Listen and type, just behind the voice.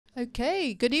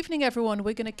Okay, good evening, everyone.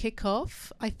 We're going to kick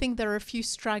off. I think there are a few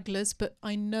stragglers, but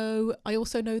I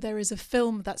also know there is a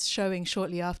film that's showing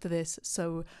shortly after this,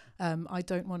 so I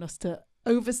don't want us to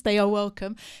overstay our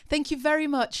welcome. Thank you very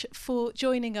much for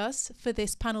joining us for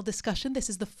this panel discussion. This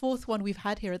is the fourth one we've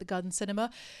had here at the Garden Cinema.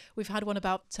 We've had one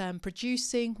about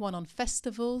producing, one on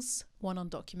festivals, one on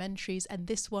documentaries, and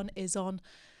this one is on,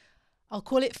 I'll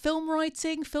call it film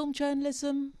writing, film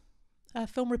journalism,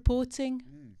 film reporting,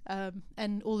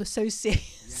 and all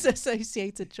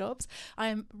associated jobs. I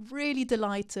am really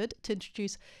delighted to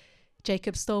introduce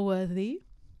Jacob Stolworthy.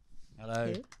 Hello.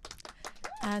 Here.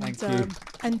 And Thank you.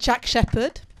 And Jack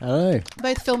Shepherd. Hello.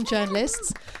 Both film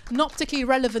journalists. Not particularly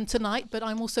relevant tonight, but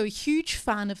I'm also a huge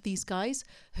fan of these guys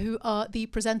who are the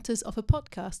presenters of a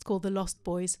podcast called The Lost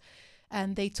Boys.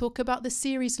 And they talk about the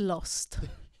series Lost.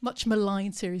 Much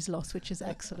maligned series Lost, which is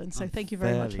excellent. So thank you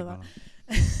very much for that.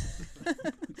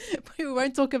 We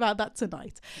won't talk about that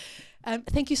tonight.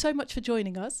 Thank you so much for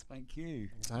joining us. Thank you.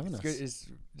 Thanks for having us.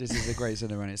 This is a great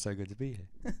cinema and it's so good to be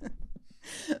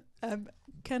here.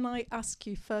 Can I ask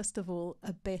you, first of all,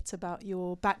 a bit about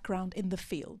your background in the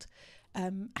field,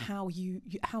 how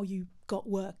you got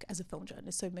work as a film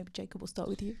journalist? So maybe Jacob, will start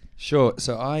with you. Sure.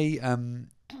 So I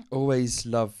always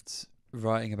loved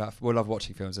love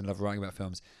watching films and love writing about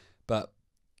films, but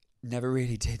never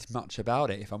really did much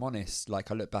about it, if I'm honest. Like,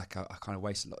 I look back, I kind of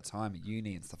wasted a lot of time at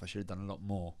uni and stuff. I should have done a lot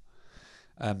more.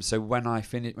 So when I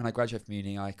graduated from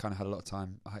uni, I kind of had a lot of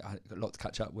time. I had a lot to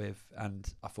catch up with, and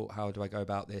I thought, how do I go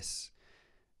about this?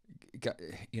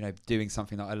 Doing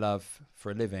something that I love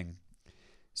for a living.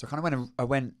 So I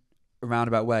went a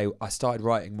roundabout way. I started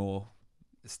writing more,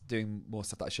 doing more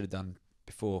stuff that I should have done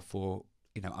before for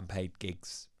unpaid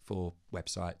gigs for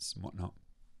websites and whatnot,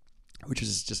 which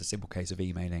was just a simple case of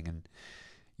emailing and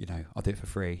I'll do it for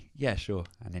free. Yeah, sure.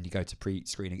 And then you go to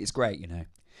pre-screening. It's great,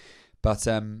 But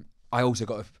I also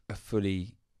got a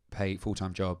fully paid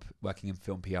full-time job working in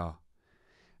film PR,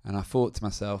 and I thought to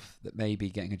myself that maybe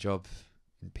getting a job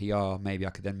in PR, maybe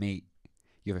I could then meet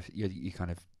you're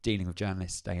kind of dealing with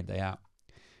journalists day in, day out.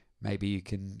 Maybe you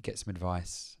can get some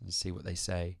advice and see what they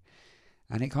say.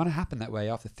 And it kind of happened that way.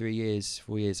 After 4 years,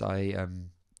 I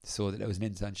saw that there was an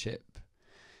internship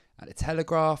at the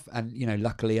Telegraph, and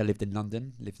luckily I lived in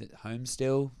London, lived at home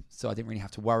still, so I didn't really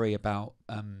have to worry about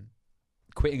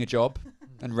quitting a job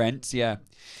and rent. Yeah,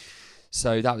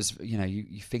 so that was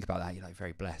you think about that, you're like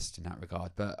very blessed in that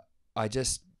regard. But I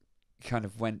just kind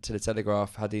of went to the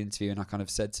Telegraph, had the interview, and I kind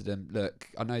of said to them, look,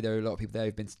 I know there are a lot of people there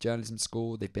who've been to journalism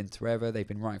school, they've been to wherever, they've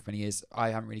been writing for many years. I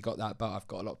haven't really got that, but I've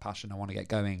got a lot of passion, I want to get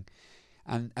going.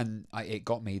 And it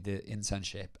got me the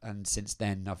internship, and since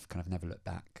then I've kind of never looked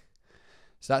back.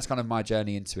 So that's kind of my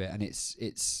journey into it, and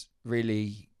it's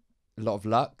really a lot of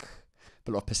luck,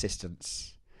 but a lot of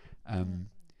persistence. But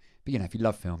if you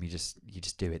love film, you just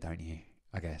do it, don't you?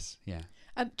 I guess, yeah.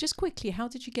 Just quickly, how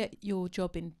did you get your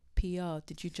job in PR?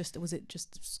 Was it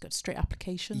just straight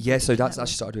application? Yeah, so that's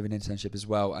actually started with an internship as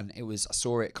well, and I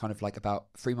saw it kind of like about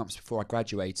 3 months before I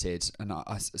graduated, and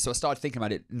I started thinking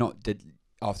about it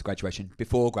after graduation,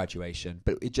 before graduation,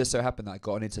 but it just so happened that I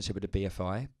got an internship at the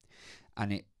BFI,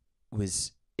 and it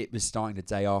was starting the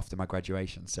day after my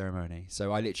graduation ceremony.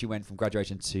 So I literally went from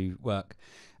graduation to work,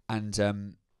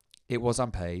 and it was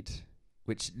unpaid,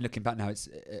 which looking back now,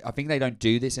 I think they don't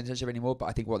do this internship anymore, but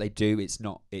I think what they do, it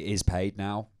is paid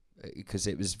now, because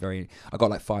I got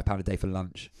like £5 a day for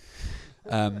lunch.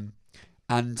 So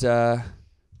I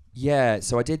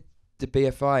did the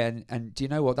BFI, and do you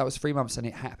know what? That was 3 months,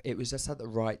 and it was just at the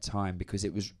right time, because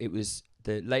it was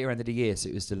the later end of the year, so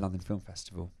it was the London Film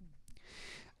Festival,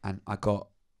 and I got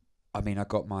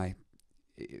my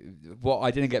what I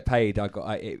didn't get paid.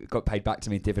 It got paid back to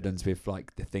me in dividends with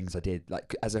like the things I did.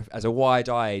 Like as a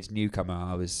wide-eyed newcomer,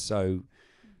 I was so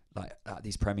like at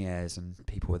these premieres and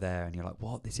people were there, and you're like,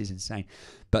 what? This is insane.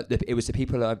 But it was the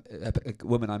people. A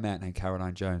woman I met named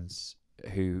Caroline Jones,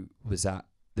 who was at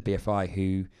the BFI,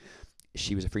 who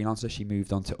she was a freelancer. She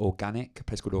moved on to Organic, a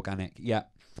place called Organic. Yeah,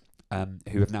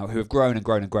 who have grown and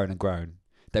grown and grown and grown.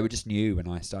 They were just new when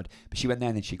I started, but she went there,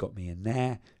 and then she got me in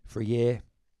there for a year,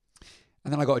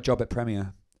 and then I got a job at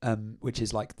Premiere, which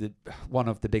is like one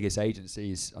of the biggest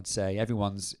agencies, I'd say.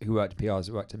 Everyone's who worked in PR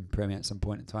has worked in Premiere at some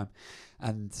point in time,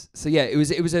 and so yeah, it was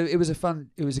a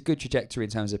good trajectory in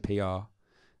terms of PR,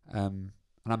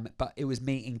 but it was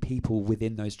meeting people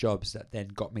within those jobs that then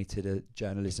got me to the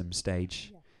journalism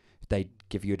stage. Yeah. They'd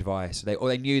give you advice, or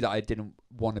they knew that I didn't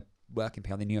want to work in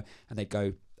PR. They knew, and they'd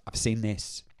go, I've seen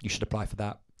this, you should apply for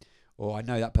that. Or I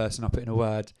know that person, I'll put in a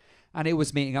word. And it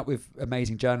was meeting up with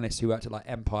amazing journalists who worked at like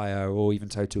Empire or even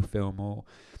Total Film or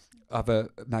other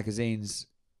magazines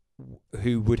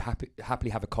who would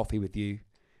happily have a coffee with you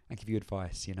and give you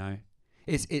advice.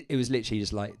 It was literally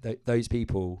just like those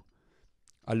people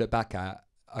I look back at.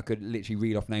 I could literally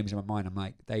read off names in my mind. I'm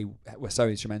like, they were so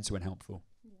instrumental and helpful.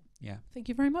 Yeah. Thank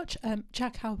you very much.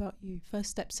 Jack, how about you? First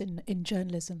steps in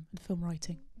journalism and film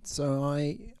writing. So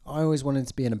I always wanted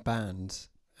to be in a band,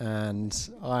 and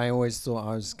I always thought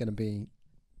I was going to be,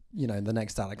 the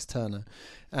next Alex Turner.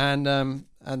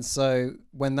 And so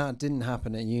when that didn't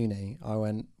happen at uni, I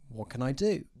went, what can I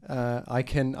do? I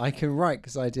can write,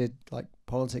 because I did like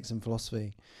politics and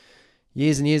philosophy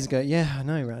years and years ago. Yeah, I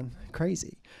know, man,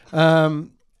 crazy.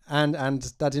 And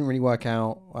that didn't really work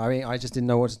out. I mean, I just didn't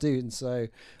know what to do. And so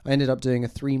I ended up doing a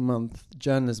 3-month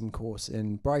journalism course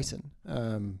in Brighton,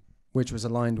 which was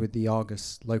aligned with the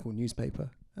Argus local newspaper.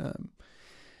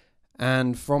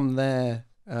 And from there,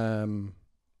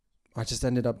 I just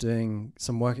ended up doing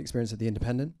some work experience at the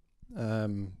Independent,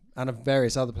 and at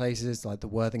various other places like the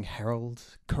Worthing Herald,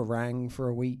 Kerrang for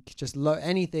a week, just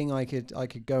anything I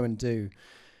could go and do.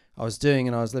 I was doing,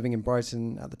 and I was living in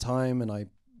Brighton at the time, and I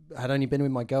had only been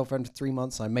with my girlfriend for 3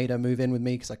 months. I made her move in with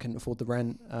me because I couldn't afford the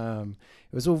rent.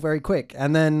 It was all very quick.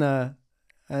 And then,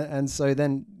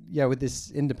 with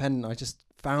this Independent, I just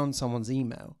found someone's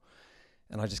email,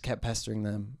 and I just kept pestering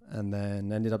them, and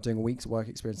then ended up doing a week's work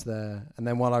experience there. And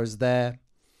then while I was there,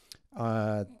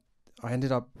 I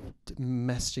ended up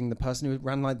messaging the person who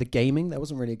ran like the gaming. There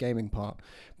wasn't really a gaming part,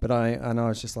 but I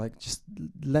was just like, just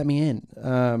let me in.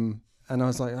 And I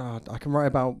was like, I can write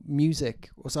about music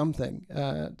or something.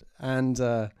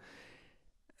 So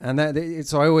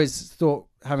I always thought,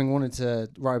 having wanted to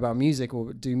write about music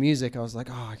or do music, I was like,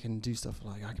 I can do stuff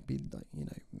like, I could be like,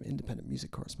 independent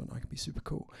music correspondent. I could be super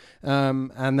cool.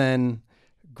 And then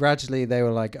gradually they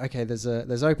were like, okay, there's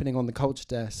opening on the culture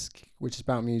desk, which is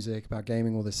about music, about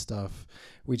gaming, all this stuff.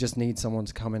 We just need someone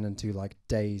to come in and do like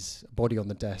days, body on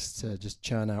the desk to just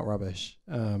churn out rubbish.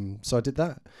 So I did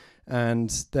that. And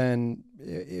then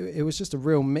it was just a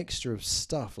real mixture of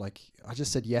stuff. Like, I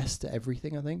just said yes to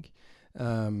everything, I think.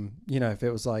 If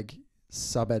it was like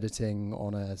sub-editing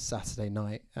on a Saturday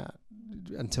night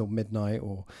until midnight,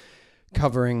 or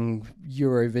covering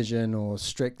Eurovision or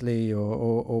Strictly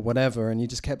or whatever, and you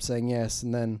just kept saying yes.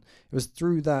 And then it was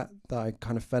through that I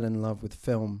kind of fell in love with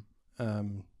film,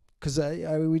 because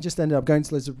we just ended up going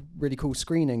to loads of really cool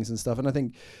screenings and stuff. And I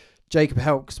think Jacob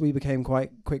helped, because we became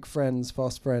quite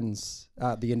fast friends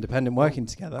at the Independent, working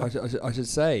together. I should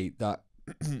say that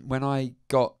when I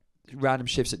got random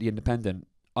shifts at the Independent,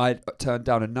 I turned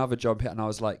down another job here, and I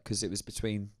was like, because it was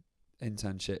between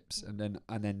internships, and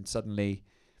then suddenly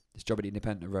this job at the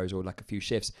Independent arose, or like a few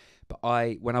shifts. But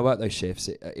when I worked those shifts,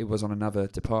 it was on another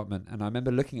department, and I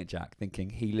remember looking at Jack thinking,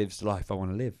 he lives the life I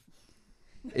want to live.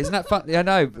 Isn't that fun? Yeah,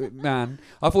 no, man.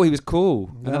 I thought he was cool,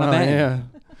 and then I met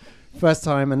him. First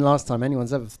time and last time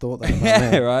anyone's ever thought that about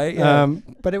yeah, me. Right. Yeah.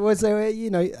 But it was,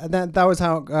 that was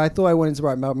how I thought I wanted to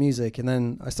write about music, and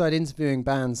then I started interviewing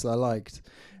bands that I liked,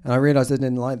 and I realised I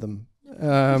didn't like them,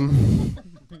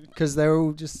 because they were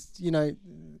all just,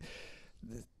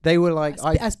 they were like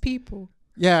as people.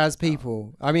 Yeah, as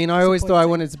people. I mean, I always thought I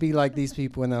wanted to be like these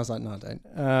people, and I was like, no, I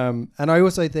don't. And I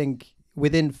also think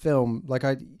within film, like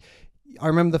I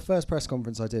remember the first press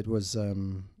conference I did was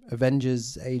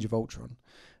Avengers: Age of Ultron.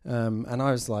 And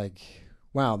I was like,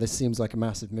 wow, this seems like a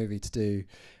massive movie to do,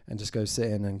 and just go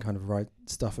sit in and kind of write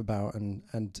stuff about, and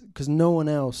because no one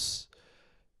else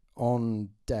on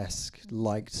desk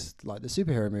liked like the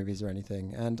superhero movies or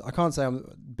anything. And I can't say I'm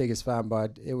the biggest fan,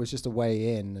 but it was just a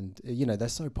way in, and they're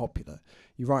so popular.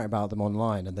 You write about them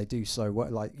online and they do so well.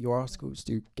 Like, your articles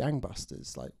do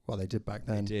gangbusters, like, well, they did back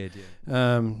then. They did,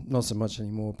 yeah. Not so much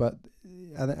anymore, but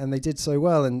and they did so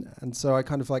well, and so I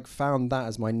kind of like found that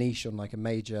as my niche on like a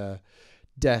major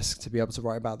desk to be able to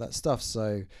write about that stuff.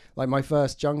 So like my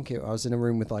first junket, I was in a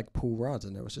room with like Paul Rudd,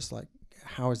 and it was just like,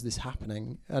 how is this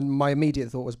happening? And my immediate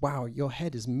thought was, wow, your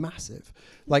head is massive,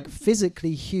 like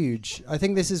physically huge. I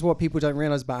think this is what people don't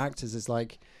realize about actors, is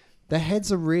like their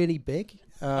heads are really big.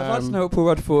 I'd like to know what Paul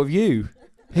Rudd thought of you.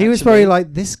 He was probably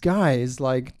like, this guy is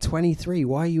like 23.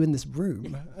 Why are you in this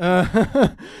room?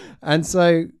 And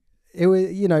so it was,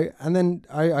 and then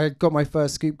I got my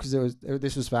first scoop, because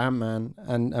this was for Ant-Man,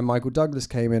 and Michael Douglas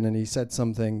came in and he said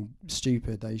something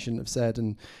stupid that he shouldn't have said,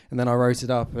 and then I wrote it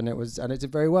up, and it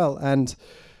did very well. And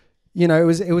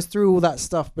it was through all that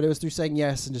stuff, but it was through saying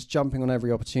yes and just jumping on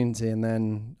every opportunity. And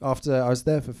then after I was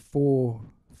there for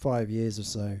 4-5 years or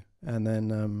so, and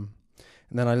then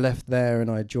I left there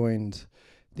and I joined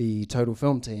the Total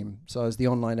Film team. So I was the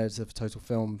online editor for Total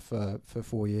Film for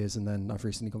 4 years, and then I've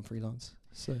recently gone freelance.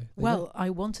 So I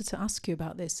wanted to ask you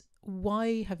about this.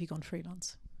 Why have you gone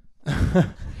freelance?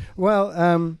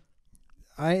 Well,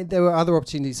 there were other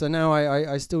opportunities. So now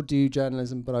I still do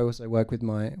journalism, but I also work with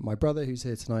my brother who's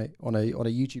here tonight on a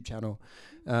YouTube channel,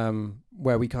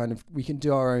 where we can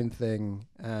do our own thing,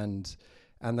 and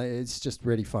it's just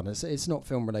really fun. It's not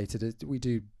film related. We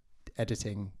do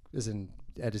editing, as in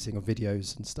editing of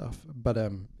videos and stuff, but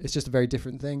it's just a very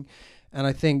different thing. And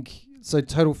I think so.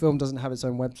 Total Film doesn't have its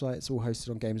own website. It's all hosted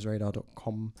on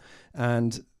GamesRadar.com,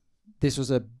 and this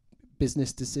was a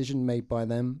business decision made by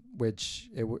them, which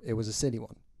it was a silly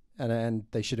one, and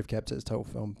they should have kept it as Total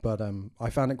Film. But I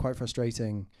found it quite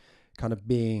frustrating, kind of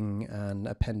being an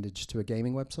appendage to a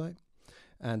gaming website,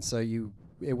 and so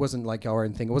it wasn't like our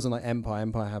own thing. It wasn't like Empire.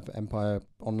 Empire have Empire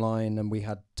Online, and we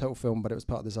had Total Film, but it was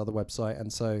part of this other website,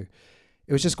 and so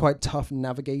it was just quite tough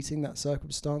navigating that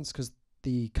circumstance because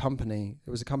it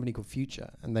was a company called Future,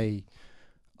 and they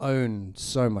own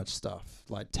so much stuff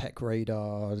like Tech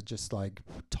Radar, just like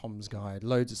Tom's Guide,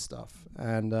 loads of stuff,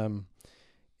 and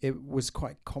it was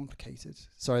quite complicated.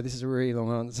 Sorry, this is a really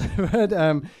long answer, but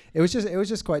it was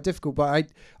just quite difficult. But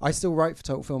I still write for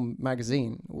Total Film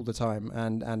magazine all the time,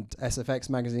 and SFX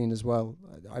magazine as well.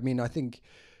 I mean, I think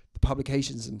the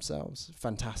publications themselves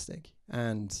fantastic,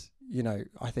 and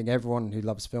I think everyone who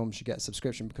loves film should get a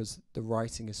subscription because the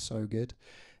writing is so good,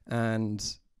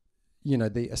 and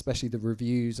especially the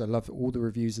reviews. I love all the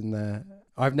reviews in there.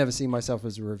 I've never seen myself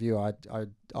as a reviewer.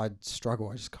 I'd struggle.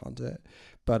 I just can't do it.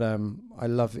 But I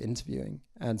love interviewing,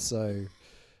 and so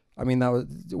I mean that was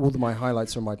all of my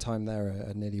highlights from my time there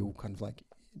are nearly all kind of like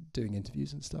doing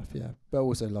interviews and stuff. Yeah, but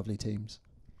also lovely teams.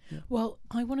 Yeah. Well,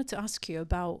 I wanted to ask you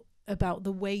about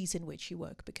the ways in which you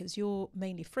work, because you're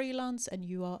mainly freelance and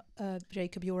you are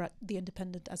Jacob, you're at the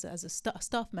Independent as a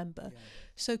staff member. Yeah.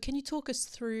 So can you talk us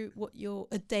through what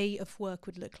a day of work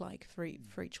would look like for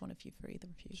each one of you, for either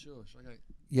of you? Sure. Shall I go?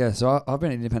 Yeah, so I've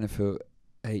been Independent for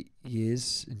 8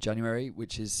 years in January,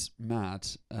 which is mad.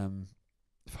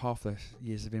 Half the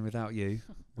years have been without you,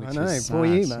 which I know, is sad. For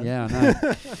you, man. Yeah,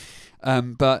 I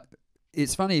know. But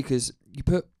it's funny because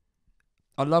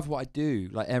I love what I do,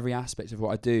 like every aspect of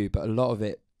what I do, but a lot of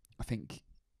it, I think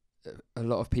a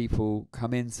lot of people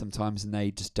come in sometimes and they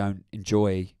just don't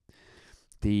enjoy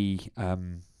the,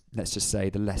 let's just say,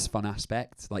 the less fun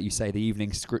aspect. Like you say, the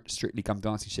evening strictly come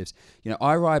dancing shifts.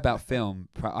 I write about film.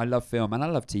 I love film and I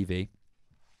love TV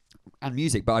and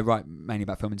music, but I write mainly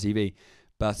about film and TV.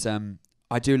 But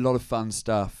I do a lot of fun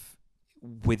stuff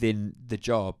within the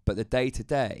job, but the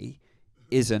day-to-day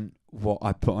isn't what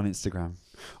I put on Instagram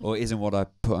or isn't what I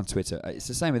put on Twitter. It's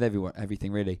the same with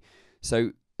everything really.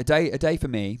 So a day for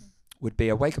me would be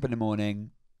I wake up in the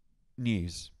morning,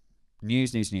 news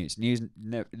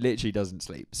literally doesn't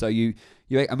sleep. So you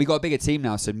and we got a bigger team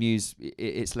now, so news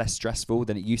it's less stressful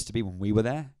than it used to be when we were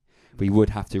there. We would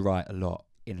have to write a lot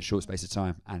in a short space of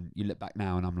time, and you look back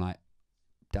now and I'm like,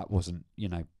 that wasn't,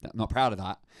 I'm not proud of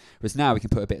that. Whereas now we can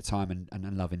put a bit of time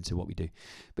and love into what we do.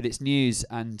 But it's news,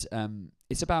 and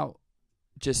it's about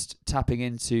just tapping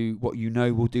into what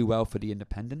will do well for the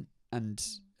Independent, and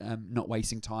not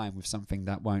wasting time with something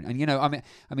that won't. And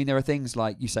I mean, there are things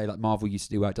like you say, like Marvel used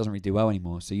to do well, it doesn't really do well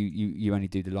anymore. So you only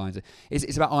do the lines.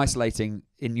 It's about isolating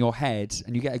in your head,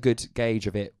 and you get a good gauge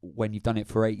of it when you've done it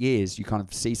for 8 years. You kind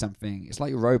of see something. It's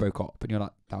like your RoboCop, and you're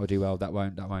like, that will do well, that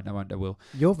won't, that will.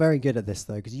 You're very good at this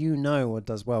though, because what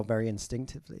does well very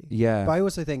instinctively. Yeah. But I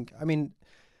also think, I mean,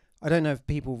 I don't know if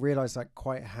people realize like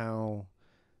quite how,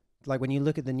 like when you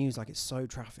look at the news, like it's so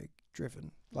traffic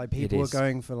driven. Like people are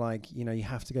going for like, you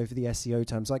have to go for the SEO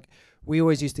terms. Like we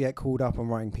always used to get called up on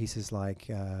writing pieces like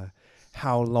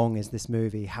how long is this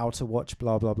movie, how to watch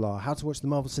blah blah blah, how to watch the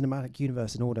Marvel Cinematic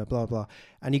Universe in order, blah blah.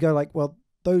 And you go like, well,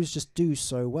 those just do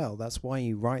so well. That's why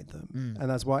you write them. And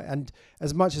that's why, and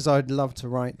as much as I'd love to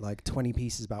write like 20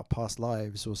 pieces about past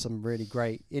lives or some really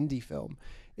great indie film,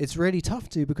 it's really tough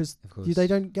to, because they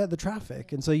don't get the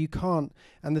traffic. And so you can't,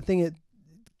 and the thing is,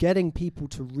 getting people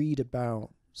to read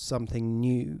about something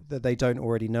new that they don't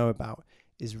already know about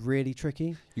is really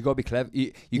tricky. You got to be clever.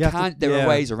 You can't. There are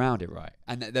ways around it, right?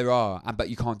 And there are, but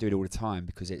you can't do it all the time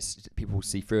because people will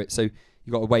see through it. So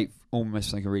you got to wait almost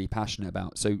something you're really passionate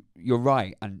about. So you're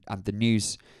right, and the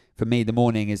news for me, the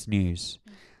morning is news.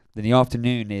 Then the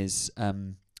afternoon is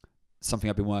something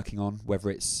I've been working on,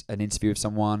 whether it's an interview with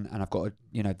someone and I've got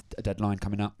a deadline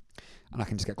coming up, and I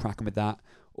can just get cracking with that.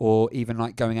 Or even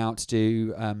like going out to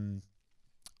do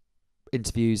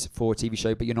interviews for a TV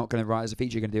show, but you're not going to write as a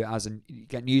feature, you're going to do it as and you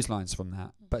get news lines from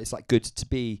that. But it's like good to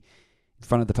be in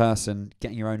front of the person,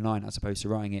 getting your own line as opposed to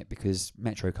writing it because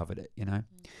Metro covered it,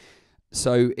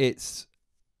 So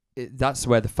that's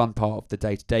where the fun part of the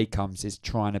day-to-day comes, is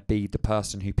trying to be the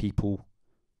person who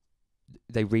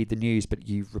they read the news, but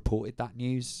you've reported that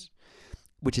news.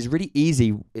 which is really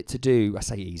easy to do. I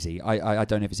say easy. I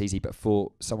don't know if it's easy, but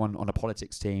for someone on a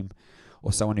politics team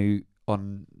or someone who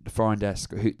on the foreign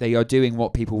desk, who they are doing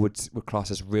what people would class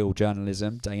as real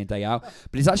journalism day in, day out.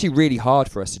 But it's actually really hard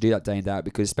for us to do that day in, day out,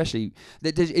 because especially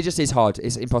it just is hard.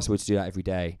 It's impossible to do that every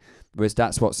day, whereas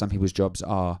that's what some people's jobs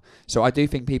are. So I do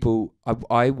think people,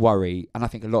 I worry, and I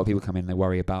think a lot of people come in and they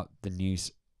worry about the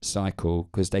news cycle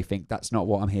because they think that's not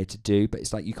what I'm here to do. But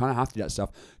it's like you kind of have to do that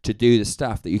stuff to do the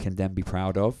stuff that you can then be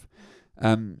proud of.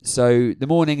 So the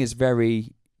morning is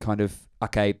very kind of,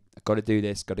 okay, I've got to do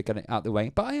this, got to get it out the way,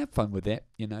 but I have fun with it,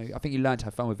 you know. I think you learn to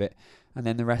have fun with it, and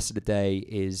then the rest of the day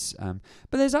is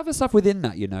but there's other stuff within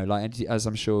that, you know, like as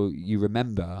I'm sure you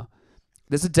remember,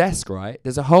 there's a desk, right?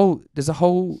 There's a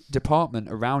whole department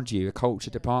around you, a culture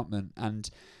department, and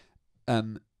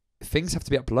things have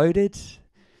to be uploaded,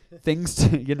 things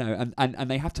to, you know, and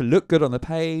they have to look good on the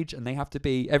page, and they have to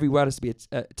be, every word has to be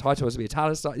a title has to be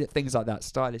italicized, things like that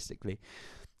stylistically.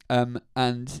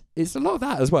 And it's a lot of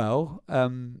that as well.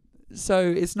 So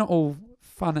it's not all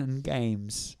fun and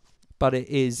games, but it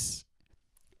is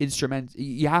instrumental.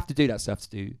 You have to do that stuff to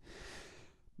do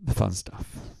the fun stuff,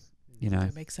 you know.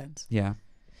 That makes sense. Yeah.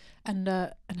 And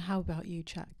how about you,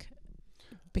 Jack?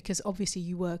 Because obviously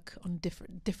you work on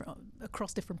different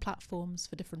across different platforms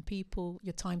for different people.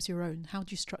 Your time's your own. How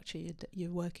do you structure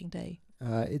your working day?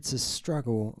 It's a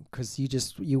struggle because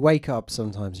you wake up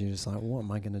sometimes and you're just like, what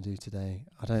am I going to do today?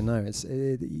 I don't know.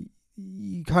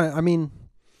 You kind of, I mean,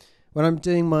 when I'm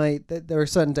doing there are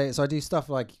certain days, so I do stuff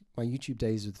like my YouTube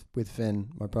days with Finn,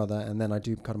 my brother, and then I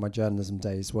do kind of my journalism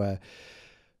days where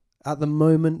at the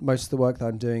moment, most of the work that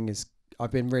I'm doing is,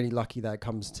 I've been really lucky that it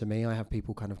comes to me. I have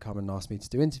people kind of come and ask me to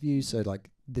do interviews. So like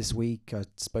this week I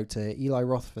spoke to Eli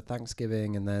Roth for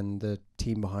Thanksgiving, and then the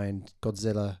team behind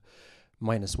Godzilla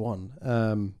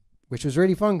 -1, which was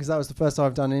really fun because that was the first time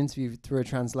I've done an interview through a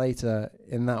translator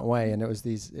in that way. And it was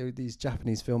these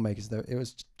Japanese filmmakers. It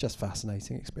was just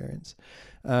fascinating experience.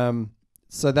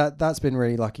 So that's been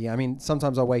really lucky. I mean,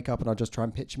 sometimes I'll wake up and I'll just try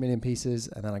and pitch a million pieces,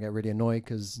 and then I get really annoyed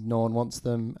because no one wants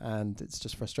them, and it's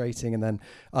just frustrating. And then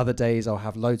other days I'll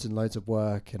have loads and loads of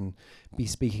work and be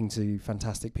speaking to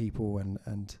fantastic people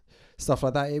and stuff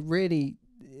like that.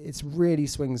 It's really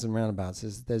swings and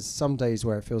roundabouts. There's some days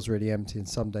where it feels really empty and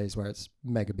some days where it's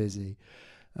mega busy.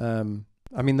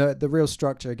 I mean, the real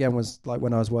structure again was like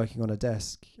when I was working on a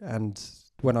desk and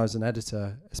when I was an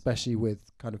editor, especially with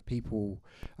kind of people.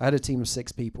 I had a team of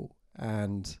 6 people,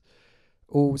 and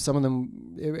some of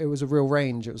them, it was a real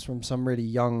range. It was from some really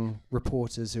young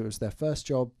reporters who it was their first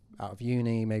job out of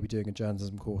uni, maybe doing a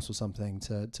journalism course or something,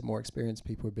 to more experienced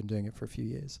people who've been doing it for a few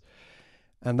years.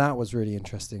 And that was really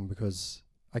interesting because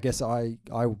I guess I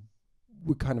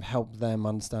would kind of help them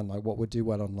understand like what would do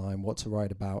well online, what to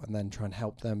write about, and then try and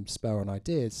help them spur on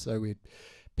ideas. So we'd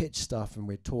pitch stuff and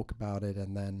we'd talk about it,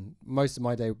 and then most of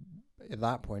my day at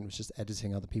that point was just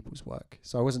editing other people's work.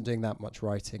 So I wasn't doing that much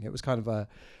writing. It was kind of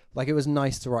it was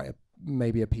nice to write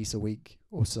maybe a piece a week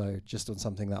or so just on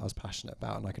something that I was passionate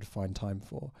about and I could find time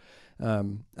for.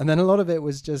 And then a lot of it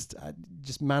was just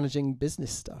managing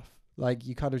business stuff. Like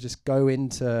you kind of just go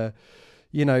into,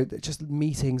 you know, just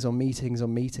meetings on meetings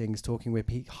on meetings, talking with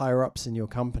higher ups in your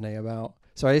company about,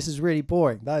 sorry, this is really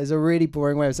boring. That is a really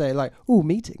boring way of saying like,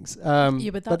 meetings.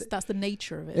 But that's the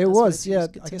nature of it. It was, yeah.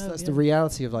 I guess that's the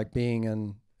reality of like being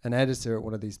an editor at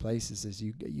one of these places is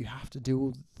you have to do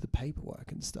all the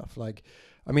paperwork and stuff. Like,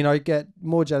 I mean, I get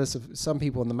more jealous of some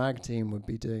people on the mag team would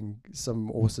be doing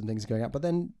some awesome things going out. But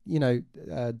then, you know,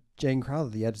 Jane Crowther,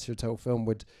 the editor of Total Film,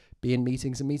 would be in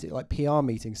meetings like PR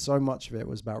meetings. So much of it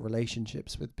was about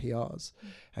relationships with PRs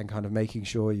and kind of making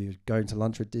sure you're going to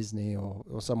lunch with Disney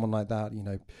or someone like that, you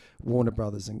know, Warner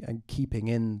Brothers, and keeping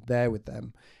in there with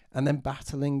them, and then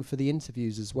battling for the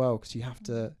interviews as well, because you have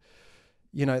to,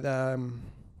 you know,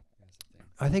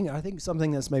 I think something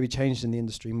that's maybe changed in the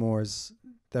industry more is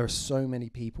there are so many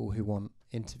people who want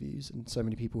interviews and so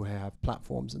many people who have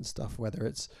platforms and stuff, whether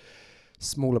it's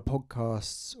smaller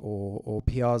podcasts or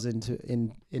PRs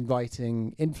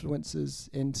inviting influencers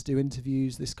in to do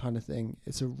interviews, this kind of thing.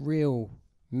 It's a real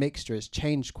mixture. It's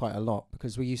changed quite a lot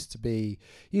because we used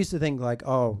to think like,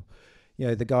 oh, you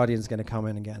know, the Guardian's going to come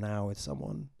in and get an hour with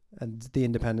someone and the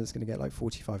Independent's going to get like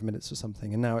 45 minutes or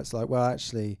something. And now it's like, well,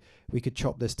 actually we could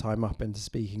chop this time up into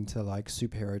speaking to like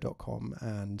superhero.com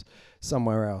and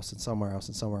somewhere else and somewhere else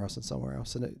and somewhere else and somewhere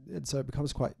else. And so it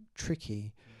becomes quite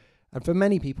tricky. And for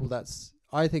many people,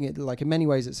 I think it, like in many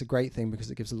ways, it's a great thing because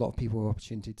it gives a lot of people an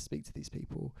opportunity to speak to these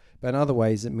people. But in other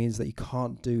ways, it means that you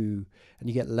can't do, and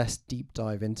you get less deep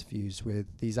dive interviews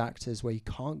with these actors where you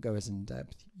can't go as in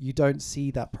depth. You don't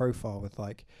see that profile with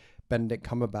like Benedict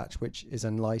Cumberbatch, which is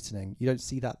enlightening. You don't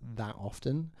see that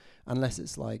often, unless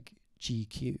it's like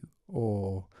GQ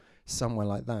or somewhere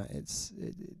like that.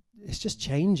 It's just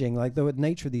changing, like the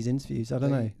nature of these interviews. I don't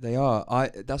know. They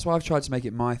are. That's why I've tried to make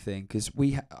it my thing, because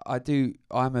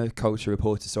I'm a culture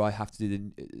reporter, so I have to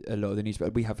do a lot of the news.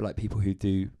 But we have like people who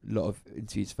do a lot of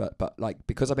interviews. But like,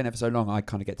 because I've been here for so long, I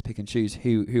kind of get to pick and choose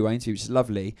who I interview, which is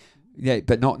lovely. Yeah,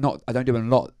 but not. I don't do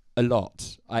a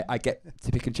lot. I get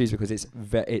to pick and choose because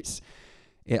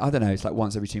I don't know, it's like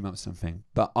once every 2 months or something.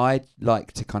 But I'd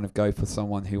like to kind of go for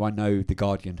someone who I know The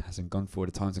Guardian hasn't gone for,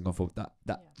 the Times hasn't gone for, that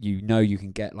you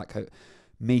can get like a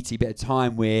meaty bit of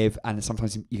time with, and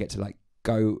sometimes you get to like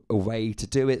go away to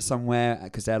do it somewhere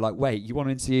because they're like, wait, you want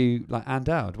to interview like Anne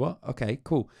Dowd? What? Okay,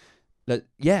 cool.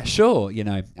 Yeah, sure,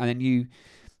 and then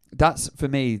that's for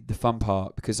me the fun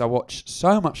part, because I watch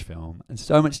so much film and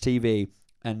so much TV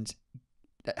and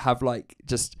have like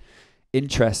just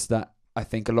interests that I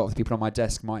think a lot of the people on my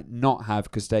desk might not have,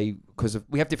 because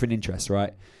we have different interests,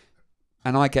 right?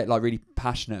 And I get like really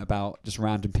passionate about just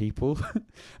random people,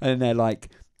 and they're like,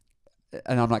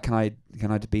 and I'm like, can I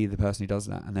be the person who does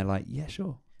that? And they're like, yeah,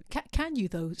 sure. Can you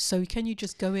though? So can you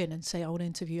just go in and say, I want to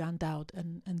interview Anne Dowd,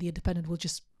 and the Independent will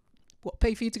just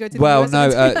pay for you to go to the US?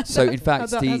 No. So in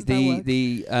fact,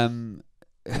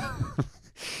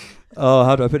 oh,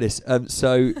 how do I put this?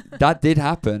 So that did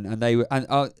happen, and they were,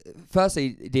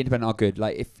 firstly, the Independent are good.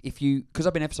 Like if you, because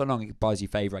I've been here for so long, it buys you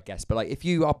favour, I guess. But like if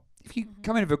you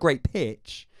come in with a great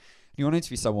pitch, you want to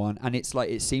interview someone, and it's like,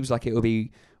 it seems like it will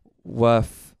be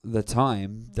worth the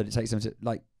time that it takes them to,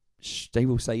 like, they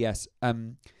will say yes. But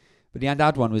the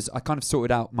Andad one was, I kind of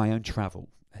sorted out my own travel,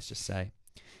 let's just say,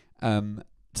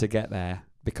 to get there,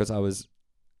 because I was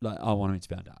like, I want to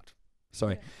interview Andad.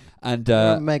 Sorry. And you're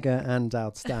a mega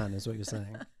Andad stan is what you're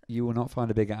saying. You will not find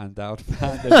a bigger Andad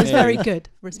fan. She's very good.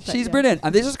 Respect, She's brilliant.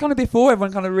 And this was kind of before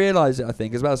everyone kind of realised it, I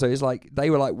think, as well. So it's like, they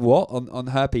were like, what? On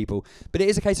her people. But it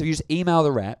is a case of you just email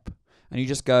the rep, and you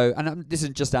just go, and this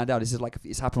isn't just Andad, this is like,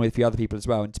 it's happened with a few other people as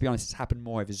well. And to be honest, it's happened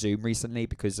more over Zoom recently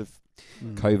because of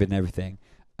COVID and everything.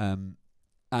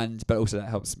 But also that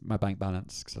helps my bank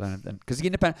balance, because the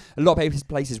Independent, a lot of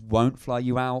places won't fly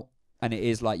you out, and it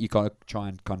is like you got to try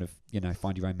and kind of,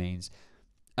 find your own means.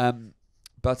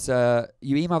 But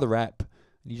you email the rep,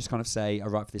 and you just kind of say, I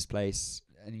write for this place,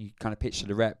 and you kind of pitch to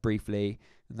the rep briefly,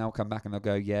 and they'll come back and they'll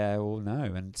go, yeah or no,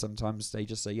 and sometimes they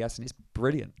just say yes, and it's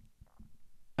brilliant,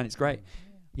 and it's great,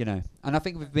 And I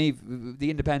think with me,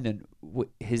 the Independent,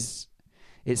 it's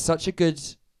such a good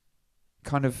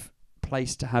kind of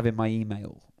place to have in my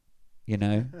email,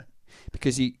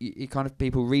 because you kind of,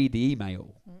 people read the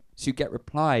email, so you get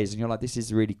replies, and you're like, this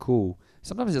is really cool.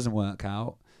 Sometimes it doesn't work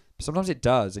out, sometimes it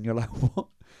does, and you're like, what?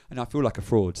 And I feel like a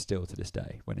fraud still to this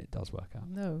day when it does work out.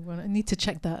 No, well, I need to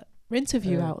check that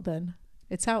interview out then.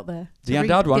 It's out there. The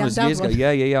Andad one was years ago. Yeah.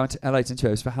 I went to LA to interview.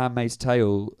 It was for Handmaid's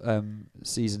Tale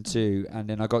season 2, and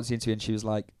then I got to the interview, and she was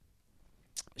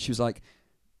like,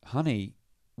 honey,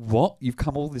 what? You've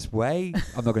come all this way?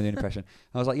 I'm not going to do an impression.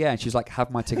 I was like, yeah. And she was like,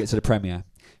 have my ticket to the premiere.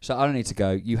 She's like, I don't need to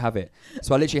go. You have it.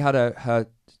 So I literally had her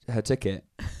ticket,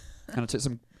 and I took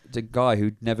the guy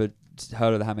who'd never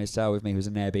heard of the Handmaid's Tale with me, who was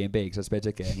an Airbnb, because I spare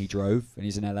ticket, and he drove, and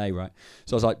he's in LA, right?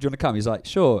 So I was like, do you want to come? He's like,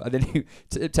 sure. And then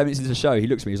 10 minutes into the show, he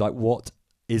looks at me, he's like, what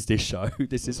is this show?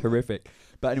 This is horrific.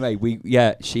 But anyway,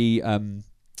 she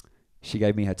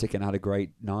gave me her ticket, and I had a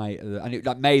great night, and it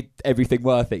like made everything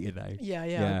worth it,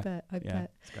 Yeah. I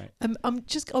bet. It's great.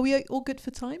 Are we all good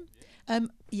for time?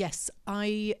 Yes,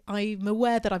 I'm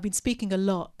aware that I've been speaking a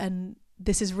lot, and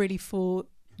this is really for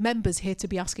members here to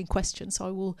be asking questions, so I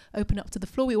will open up to the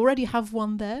floor. We already have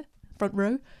one there, front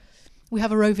row. We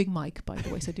have a roving mic, by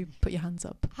the way, so do put your hands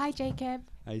up. Hi, Jacob.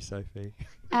 Hey, Sophie.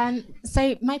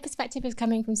 So my perspective is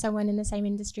coming from someone in the same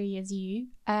industry as you,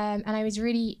 and I was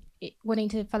really wanting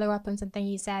to follow up on something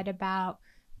you said about,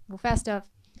 well, first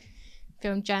off,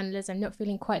 film journalism not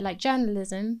feeling quite like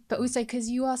journalism, but also because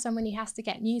you are someone who has to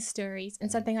get news stories,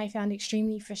 and something I found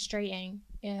extremely frustrating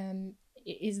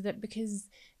is that because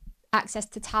access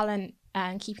to talent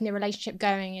and keeping the relationship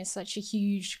going is such a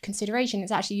huge consideration,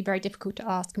 it's actually very difficult to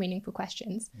ask meaningful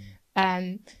questions,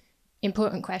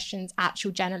 important questions,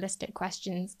 actual journalistic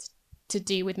questions to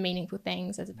do with meaningful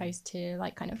things, as opposed to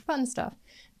like kind of fun stuff.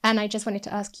 And I just wanted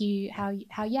to ask you how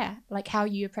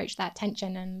you approach that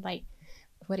tension, and like,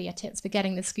 what are your tips for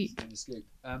getting the scoop?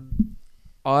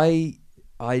 I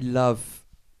love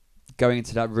going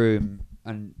into that room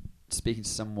and speaking to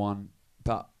someone,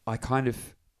 but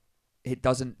it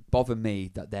doesn't bother me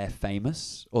that they're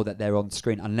famous or that they're on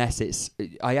screen, unless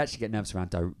I actually get nervous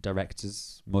around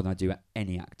directors more than I do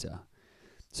any actor.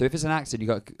 So if it's an actor,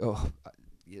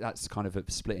 that's kind of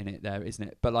splitting it there, isn't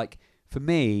it? But like for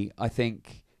me, I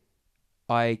think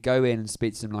I go in and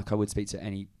speak to them like I would speak to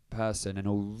any person, and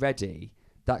already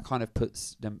that kind of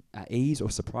puts them at ease or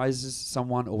surprises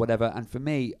someone or whatever. And for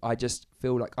me, I just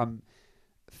feel like I'm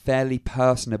a fairly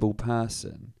personable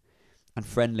person and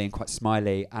friendly and quite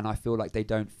smiley, and I feel like they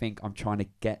don't think I'm trying to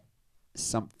get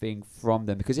something from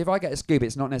them, because if I get a scoop,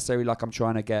 it's not necessarily like I'm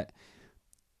trying to get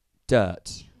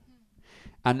dirt,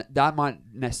 and that might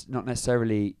not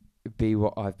necessarily be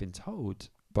what I've been told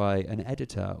by an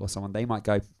editor or someone. They might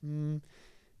go,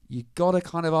 you gotta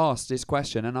kind of ask this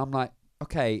question, and I'm like,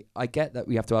 okay, I get that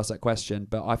we have to ask that question,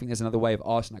 but I think there's another way of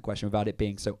asking that question without it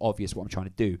being so obvious what I'm trying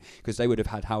to do, because they would have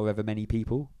had however many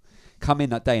people come in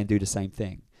that day and do the same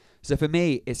thing. So for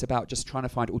me, it's about just trying to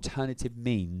find alternative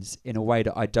means in a way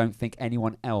that I don't think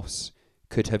anyone else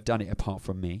could have done it apart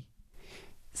from me.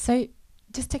 So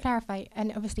just to clarify,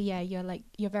 and obviously, yeah,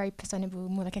 you're very personable,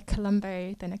 more like a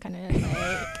Columbo than a kind of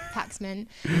like Paxman.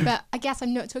 But I guess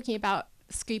I'm not talking about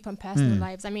scoop on personal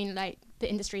lives. I mean, like, the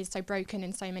industry is so broken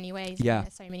in so many ways. Yeah. And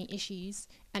there's so many issues,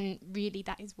 and really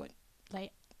that is what,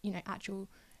 like, you know, actual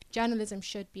journalism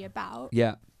should be about.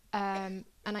 Yeah. And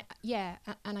I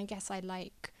guess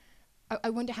I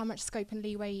wonder how much scope and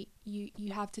leeway you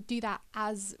have to do that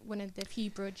as one of the few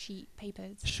broadsheet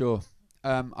papers. Sure.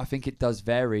 I think it does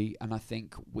vary, and I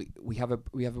think we have a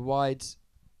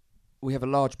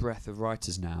large breadth of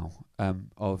writers now,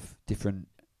 of different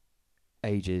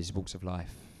ages, walks of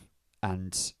life.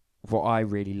 And what I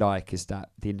really like is that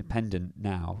the Independent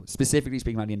now, specifically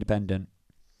speaking about the Independent,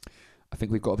 I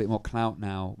think we've got a bit more clout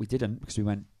now. We didn't, because we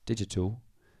went digital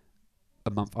a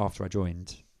month after I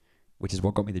joined, which is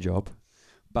what got me the job.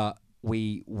 But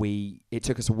it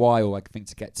took us a while, I think,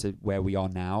 to get to where we are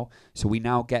now. So we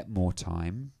now get more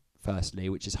time, firstly,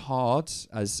 which is hard,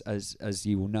 as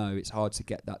you will know. It's hard to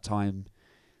get that time.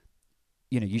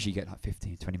 You know, usually you get like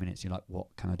 15, 20 minutes. You're like, what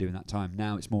can I do in that time?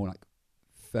 Now it's more like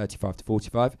 35 to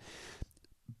 45.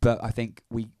 But I think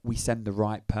we send the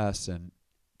right person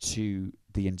to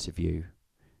the interview.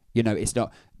 You know, it's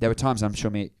not. There were times, I'm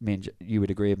sure me and you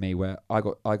would agree with me, where I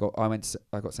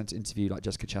got sent to interview like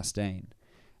Jessica Chastain,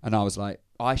 and I was like,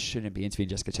 I shouldn't be interviewing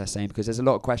Jessica Chastain, because there's a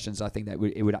lot of questions I think that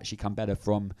it would actually come better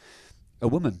from a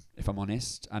woman, if I'm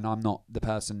honest. And I'm not the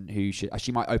person who should.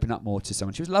 She might open up more to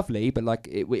someone. She was lovely, but like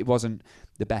it wasn't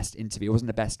the best interview. It wasn't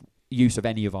the best use of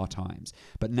any of our times.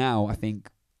 But now I think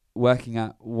working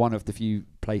at one of the few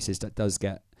places that does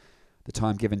get the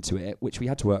time given to it, which we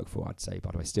had to work for, I'd say,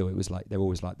 by the way, still, it was like, they were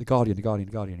always like, The Guardian.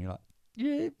 You're like,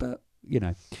 yeah, but, you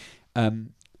know.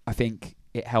 I think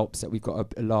it helps that we've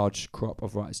got a large crop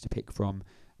of writers to pick from,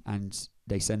 and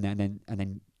they send that, and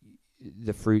then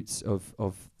the fruits of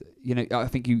you know, I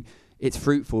think it's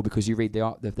fruitful because you read the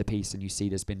art of the piece and you see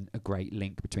there's been a great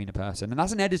link between a person, and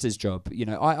that's an editor's job. You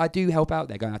know, I do help out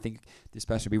there, going, I think this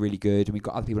person would be really good, and we've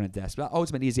got other people on the desk, but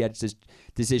ultimately it's the editor's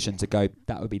decision to go,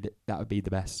 that would be the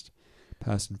best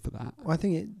person for that. Well, I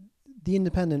think the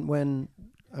Independent,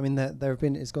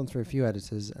 it's gone through a few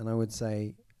editors, and I would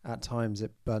say at times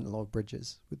it burnt a lot of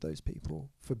bridges with those people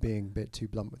for being a bit too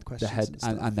blunt with questions.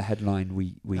 And the headline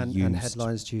we used. And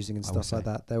headlines choosing and stuff like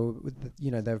that. There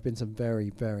have been some very,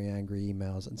 very angry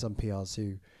emails, and some PRs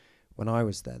who, when I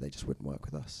was there, they just wouldn't work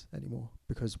with us anymore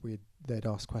because they'd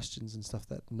ask questions and stuff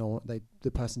that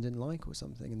the person didn't like or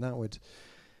something, and that would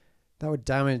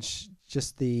damage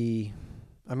just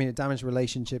it damaged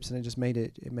relationships, and it just made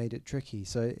it tricky.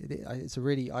 So it's a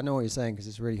really, I know what you're saying, because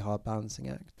it's a really hard balancing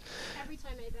act. Every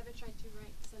time I've ever tried to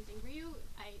write something real,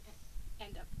 I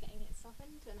end up getting it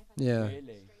softened, and I Yeah.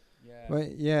 Really? Yeah. Well,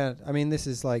 yeah. I mean, this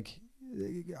is like,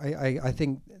 I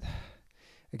think,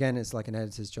 again, it's like an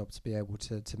editor's job to be able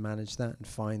to manage that and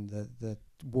find the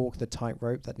walk the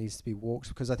tightrope that needs to be walked,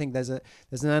 because I think there's an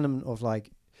element of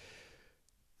like,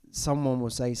 someone will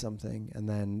say something and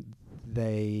then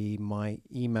they might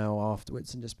email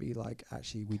afterwards and just be like,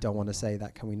 actually, we don't want to say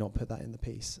that, can we not put that in the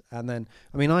piece? And then,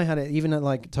 I mean, I had it even at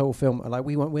like Total Film, like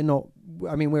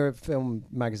we're a film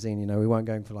magazine, you know, we weren't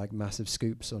going for like massive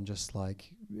scoops on just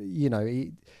like, you know,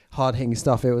 hard hitting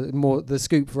stuff. It was more, the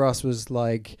scoop for us was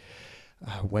like,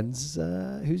 who's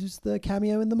the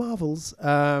cameo in the Marvels?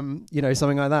 You know,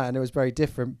 something like that. And it was very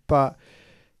different, but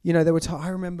you know, there were I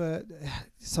remember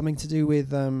something to do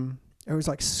with it was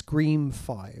like Scream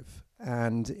 5,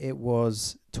 and it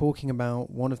was talking about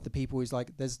one of the people who's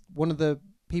like, there's one of the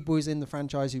people who's in the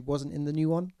franchise who wasn't in the new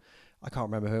one. I can't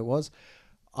remember who it was.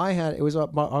 It was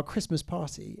our Christmas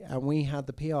party, and we had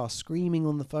the PR screaming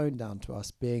on the phone down to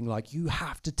us, being like, you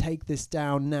have to take this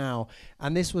down now.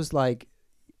 And this was like,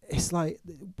 it's like,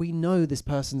 we know this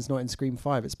person's not in Scream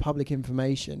 5. It's public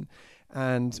information.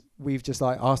 And we've just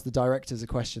like asked the directors a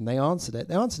question. They answered it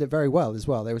very well as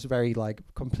well. There was a very like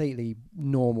completely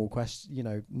normal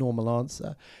question, normal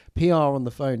answer. PR on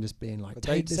the phone just being like,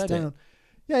 take this down.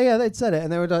 Yeah, they'd said it,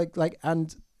 and they were like,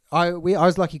 and I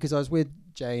was lucky because I was with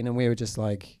Jane, and we were just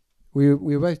like, we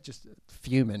were both just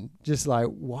fuming, just like,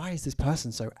 why is this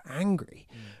person so angry?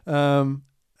 And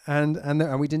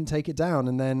we didn't take it down,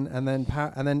 and then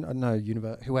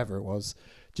whoever it was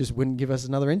just wouldn't give us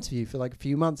another interview for like a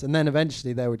few months, and then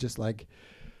eventually they were just like,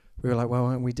 we were like,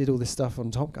 well, we did all this stuff on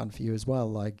Top Gun for you as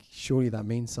well, like surely that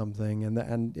means something,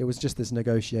 and it was just this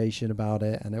negotiation about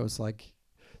it, and it was like,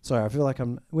 sorry, I feel like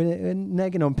we're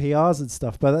negging on PRs and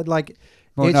stuff, but like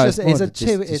it's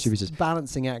a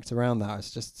balancing act around that.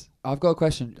 It's just, I've got a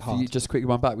question for you, just quickly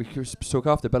one back, we could talk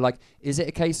after, but like, is it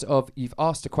a case of you've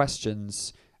asked the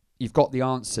questions, you've got the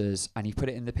answers, and you put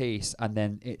it in the piece, and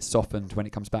then it's softened when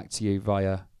it comes back to you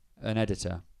via an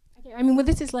editor? Okay, I mean, well,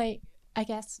 this is like, I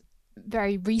guess,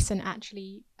 very recent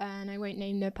actually, and I won't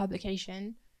name the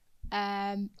publication,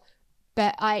 but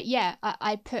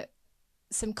I put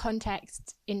some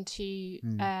context into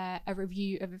a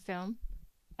review of a film.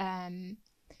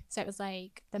 So it was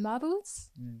like The Marvels,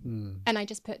 and I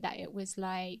just put that it was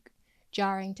like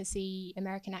jarring to see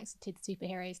American accented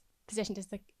superheroes positioned as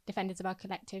the defenders of our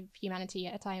collective humanity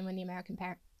at a time when the American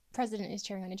president is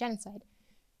cheering on a genocide.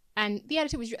 And the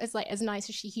editor was as nice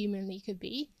as she humanly could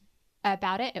be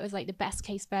about it. It was like the best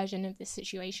case version of this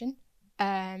situation.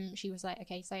 She was like,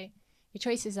 okay, so your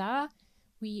choices are,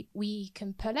 we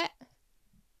can pull it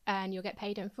and you'll get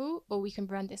paid in full, or we can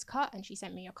run this cut. And she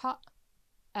sent me a cut.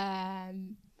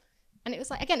 And it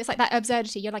was like, again, it's like that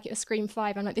absurdity. You're like, it was Scream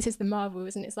 5. I'm like, this is the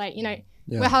Marvels. And it's like,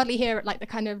 we're hardly here at like the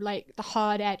kind of like the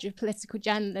hard edge of political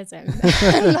journalism.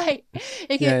 Like,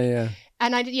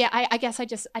 And I guess I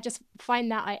just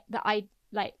find that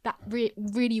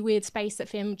really weird space that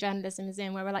film journalism is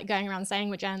in, where we're like going around saying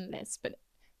we're journalists, but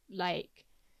like,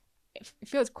 it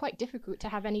feels quite difficult to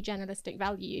have any journalistic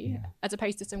value as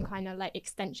opposed to some kind of like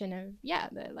extension of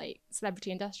the like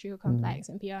celebrity industrial complex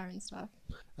and PR and stuff.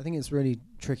 I think it's really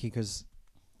tricky because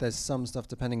there's some stuff,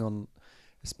 depending on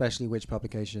especially which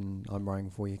publication I'm writing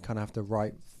for, you kind of have to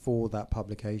write for that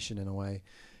publication in a way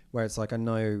where it's like, I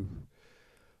know,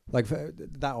 like for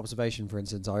that observation, for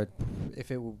instance,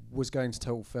 if it was going to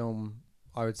Total Film,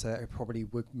 I would say it probably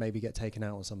would maybe get taken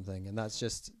out or something, and that's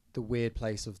just the weird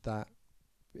place of that.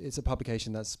 It's a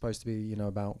publication that's supposed to be,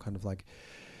 about kind of like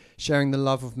sharing the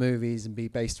love of movies and be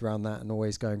based around that and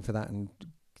always going for that. And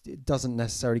it doesn't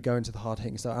necessarily go into the hard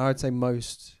hitting stuff. I would say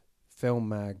most film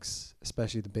mags,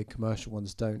 especially the big commercial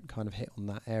ones, don't kind of hit on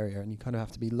that area. And you kind of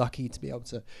have to be lucky to be able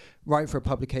to write for a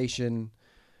publication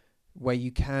where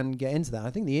you can get into that.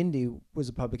 I think the Indie was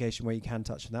a publication where you can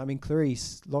touch on that. I mean,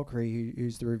 Clarice Lockery,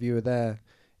 who's the reviewer there,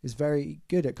 is very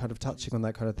good at kind of touching on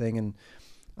that kind of thing. And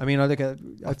I mean,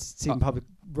 I've seen public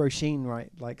Roisin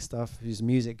write like stuff, who's a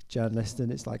music journalist,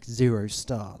 and it's like 0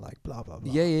 star, like blah blah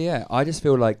blah. Yeah. I just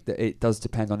feel like that it does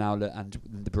depend on outlet and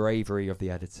the bravery of the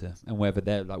editor, and whether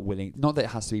they're like willing. Not that it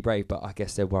has to be brave, but I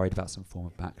guess they're worried about some form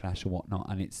of backlash or whatnot.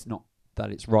 And it's not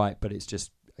that it's right, but it's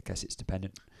just, I guess it's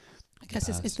dependent. I guess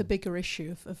it's the bigger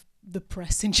issue of the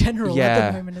press in general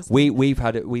at the moment. Isn't we've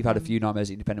had a few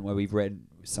nightmares independent where we've written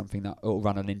something that or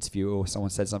run an interview or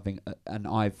someone said something, and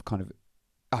I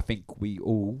think we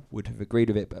all would have agreed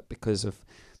with it, but because of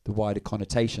the wider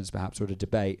connotations, perhaps, or the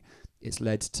debate, it's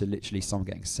led to literally someone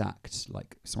getting sacked,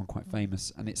 like someone quite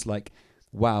famous. And it's like,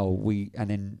 wow,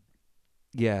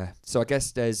 so I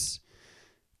guess there's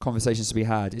conversations to be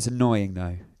had. It's annoying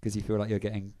though, because you feel like you're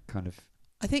getting kind of...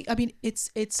 I mean,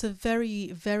 it's a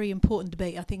very, very important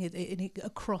debate. I think it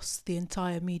across the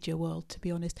entire media world, to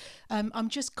be honest. I'm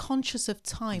just conscious of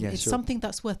time. It's something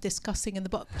that's worth discussing in the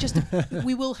bar.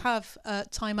 We will have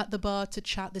time at the bar to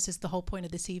chat. This is the whole point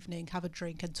of this evening. Have a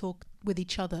drink and talk with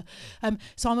each other.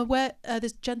 So I'm aware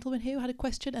there's a gentleman here who had a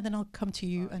question, and then I'll come to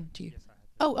you and to you.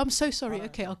 Oh, I'm so sorry.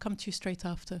 Okay, I'll come to you straight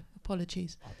after.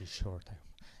 Apologies. I'll be short.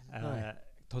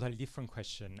 Totally different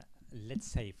question. Let's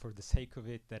say, for the sake of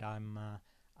it, that I'm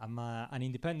an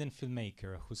independent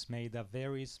filmmaker who's made a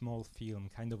very small film,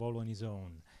 kind of all on his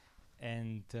own,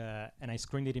 and I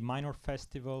screened it in minor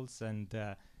festivals and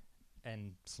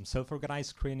some self-organized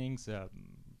screenings,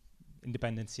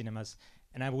 independent cinemas,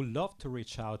 and I would love to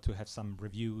reach out to have some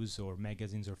reviews or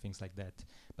magazines or things like that.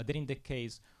 But then, in that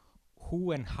case,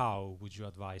 who and how would you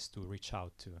advise to reach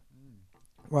out to?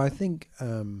 Well, I think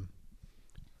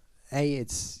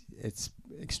it's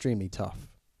extremely tough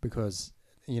because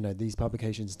these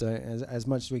publications don't, as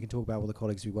much as we can talk about all the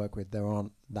colleagues we work with, there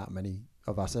aren't that many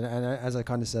of us, and as I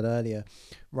kind of said earlier,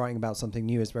 writing about something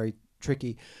new is very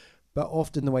tricky. But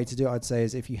often the way to do it, I'd say,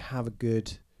 is if you have a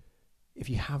good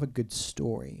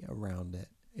story around it,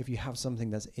 if you have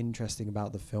something that's interesting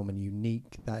about the film and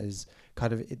unique, that is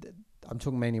kind of it. I'm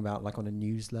talking mainly about like on a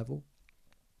news level.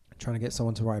 Trying to get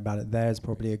someone to write about it there is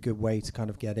probably a good way to kind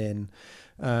of get in,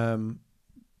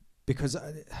 because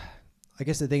I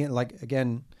guess the thing, like,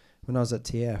 again, when I was at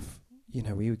TF, you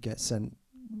know, we would get sent,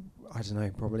 I don't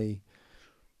know, probably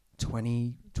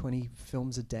 20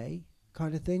 films a day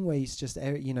kind of thing, where it's just,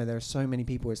 you know, there are so many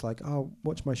people, it's like, oh,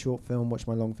 watch my short film, watch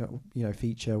my long film, you know,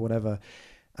 feature, whatever.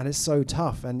 And it's so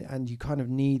tough, and you kind of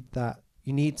need that,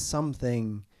 you need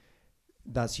something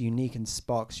that's unique and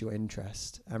sparks your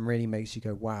interest and really makes you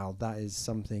go, wow, that is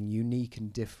something unique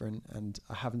and different, and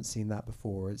I haven't seen that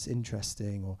before, it's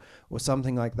interesting, or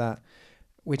something like that,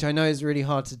 which I know is really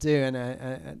hard to do,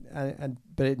 and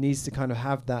but it needs to kind of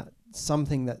have that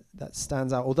something that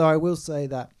stands out. Although I will say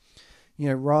that, you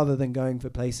know, rather than going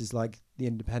for places like the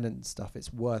independent stuff,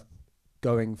 it's worth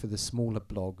going for the smaller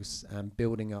blogs and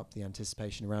building up the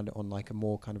anticipation around it on like a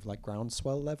more kind of like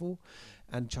groundswell level,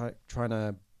 and trying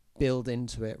to build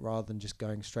into it rather than just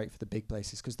going straight for the big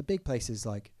places, because the big places,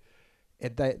 like,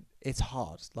 it's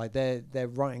hard. Like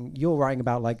you're writing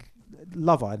about like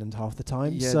Love Island half the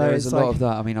time. Yeah, so there is it's a like lot of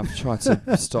that. I mean, I've tried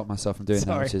to stop myself from doing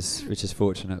that, which is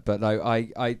fortunate. But no,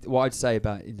 I what I'd say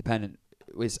about independent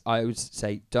is, I would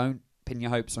say, don't pin your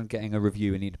hopes on getting a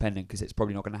review in independent, because it's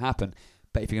probably not going to happen.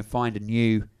 But if you can find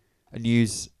a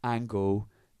news angle,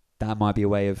 that might be a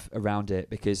way around it,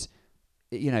 because,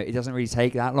 you know, it doesn't really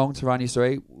take that long to run your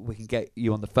story. We can get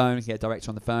you on the phone, we can get a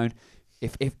director on the phone.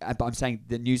 But I'm saying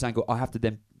the news angle, I have to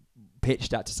then pitch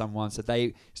that to someone. So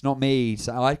it's not me.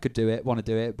 So I could want to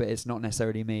do it, but it's not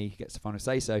necessarily me who gets the final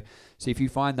say. So if you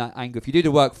find that angle, if you do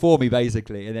the work for me,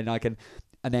 basically, and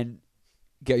then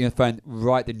get you on the phone,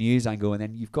 write the news angle, and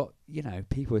then you've got, you know,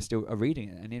 people are reading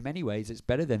it. And in many ways, it's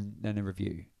better than a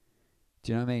review.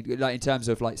 Do you know what I mean? Like, in terms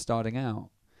of like starting out.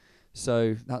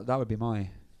 So that would be my...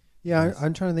 Yeah,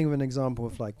 I'm trying to think of an example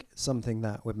of like something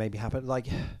that would maybe happen. Like,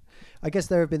 I guess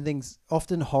there have been things,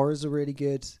 often horror's a really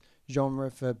good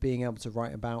genre for being able to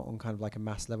write about on kind of like a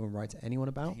mass level and write to anyone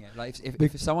about. Yeah, like if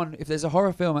there's a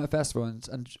horror film at a festival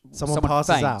and someone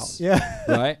passes faints, out. Yeah.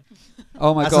 Right?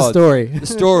 Oh my That's God. a story. The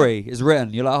story is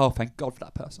written. You're like, oh, thank God for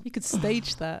that person. You could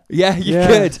stage that. Yeah, you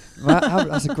could.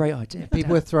 That's a great idea.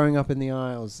 People are throwing up in the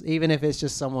aisles, even if it's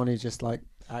just someone who's just like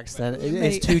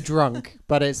it's too drunk,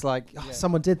 but it's like,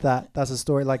 someone did that. That's a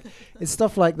story. Like, it's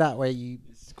stuff like that where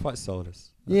it's quite soulless.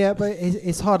 Yeah, but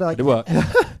it's hard. Like, it works.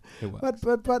 It works.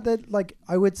 But like,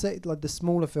 I would say, like, the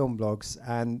smaller film blogs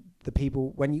and the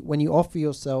people, when you offer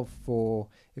yourself for,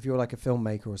 if you're like a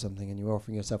filmmaker or something and you're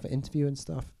offering yourself an interview and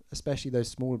stuff, especially those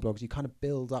smaller blogs, you kind of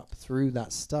build up through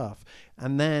that stuff.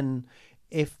 And then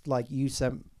if like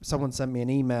someone sent me an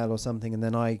email or something, and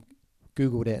then I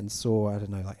Googled it and saw, I don't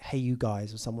know, like, hey, you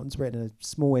guys, or someone's written a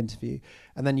small interview,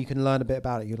 and then you can learn a bit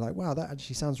about it. You're like, wow, that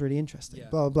actually sounds really interesting,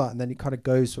 blah, blah, blah. And then it kind of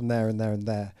goes from there and there and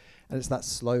there. And it's that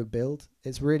slow build.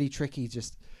 It's really tricky,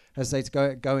 just, as I say,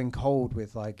 to going cold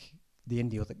with like the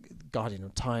Indie or the Guardian or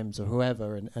Times or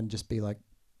whoever, and just be like,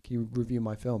 can you review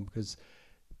my film? Because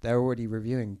they're already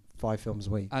reviewing 5 films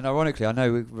a week. And ironically, I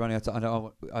know we're running out of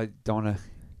time. I don't want to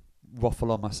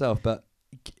waffle on myself, but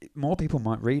more people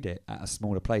might read it at a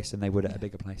smaller place than they would at a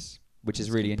bigger place, which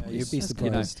is really interesting. You'd be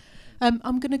surprised.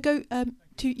 I'm going to go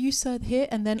to you, sir, here,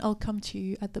 and then I'll come to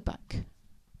you at the back.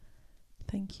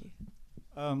 Thank you.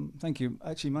 Thank you.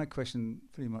 Actually, my question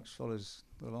pretty much follows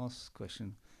the last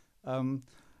question.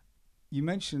 You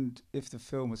mentioned if the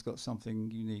film has got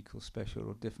something unique or special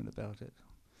or different about it.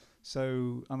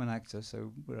 So I'm an actor,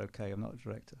 so we're okay. I'm not a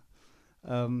director.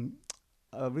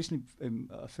 Recently,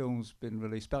 a film's been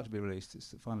released, about to be released.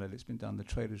 It's finally it's been done. The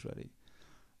trailer's ready,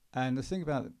 and the thing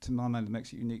about it, to my mind, that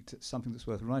makes it unique to something that's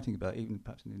worth writing about, even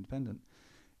perhaps in independent,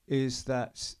 is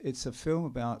that it's a film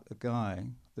about a guy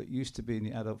that used to be in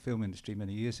the adult film industry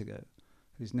many years ago,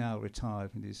 who's now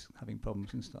retired and is having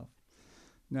problems and stuff.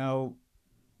 Now,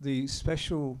 the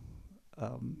special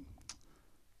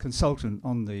consultant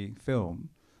on the film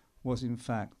was in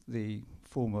fact the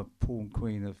former porn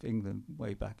queen of England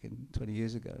way back in 20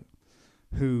 years ago,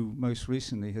 who most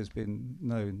recently has been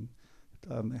known,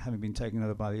 having been taken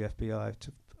over by the FBI,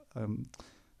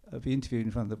 to be interviewed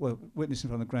in front of witness in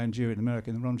front of the grand jury in America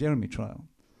in the Ron Jeremy trial.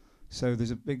 So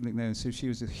there's a big link there, and so she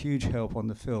was a huge help on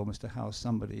the film as to how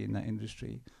somebody in that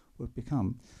industry would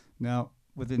become. Now,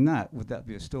 within that, would that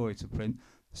be a story to print?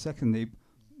 Secondly,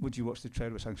 would you watch the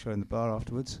trailer, which I can show in the bar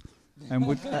afterwards? And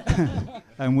would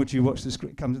and would you watch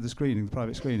come to the screening, the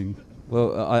private screening?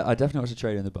 Well, I definitely watched a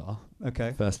trailer in the bar.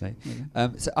 Okay. Firstly,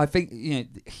 Okay. so I think the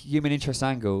human interest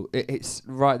angle. It's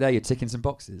right there. You're ticking some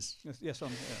boxes. Yes.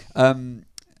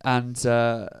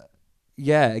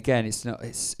 Again, it's not.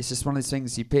 It's just one of those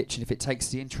things you pitch, and if it takes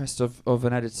the interest of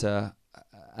an editor,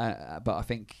 but I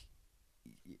think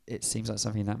it seems like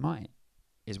something that might,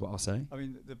 is what I'll say. I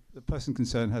mean, the person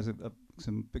concerned has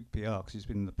some big PR because she's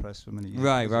been in the press for many years.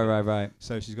 Right.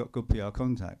 So she's got good PR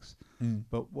contacts. Mm.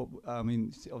 But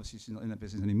obviously she's not in that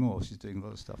business anymore. She's doing a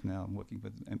lot of stuff now. I'm working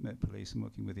with Met Police and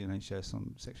working with the NHS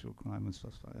on sexual crime and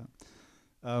stuff like that.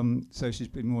 So she's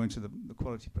been more into the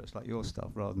quality press, like your stuff,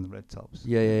 rather than the red tops.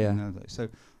 Yeah. Nowadays. So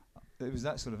it was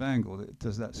that sort of angle that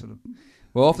does that sort of.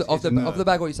 Well, off the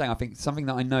back of what you're saying, I think something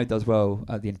that I know does well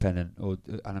at the Independent,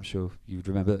 and I'm sure you would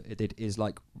remember it is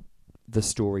like the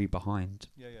story behind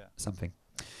something.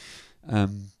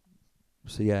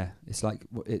 So yeah, it's like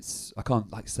I can't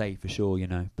like say for sure,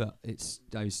 but it's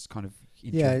those kind of.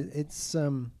 It's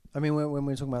I mean, when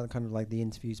we're talking about kind of like the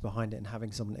interviews behind it and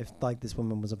having someone, if like this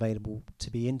woman was available to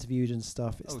be interviewed and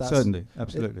stuff, it's certainly,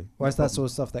 absolutely. It's that sort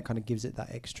of stuff that kind of gives it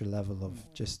that extra level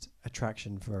of just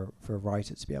attraction for a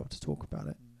writer to be able to talk about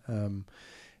it. And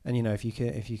if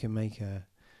you can make a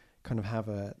kind of have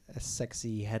a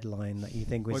sexy headline that you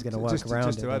think was going to work around.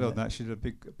 Just to add on that, she did a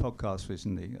big podcast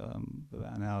recently,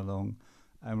 about an hour long.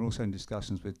 And we're also in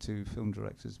discussions with 2 film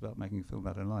directors about making a film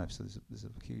about her life. So there's a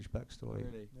huge backstory.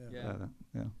 Really?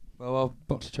 Yeah. Well, I'll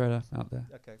box a trailer out there.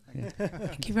 Okay.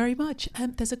 Thank you very much.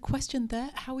 There's a question there.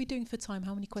 How are we doing for time?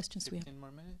 How many questions do we have? 15 more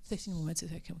minutes. 15 more minutes.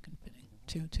 Okay, we can put in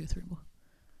two or 3 more.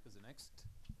 Who's the next?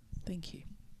 Thank you.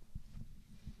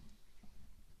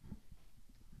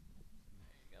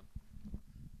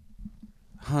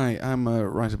 Hi, I'm a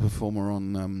writer-performer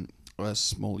on a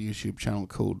small YouTube channel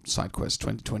called SideQuest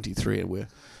 2023, and we're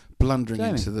blundering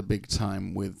into the big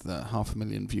time with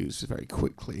 500,000 views very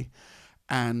quickly.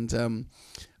 And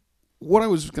what I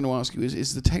was going to ask you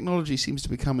is the technology seems to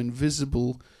become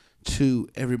invisible to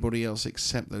everybody else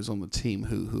except those on the team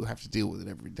who have to deal with it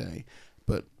every day.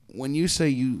 But when you say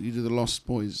you do the Lost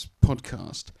Boys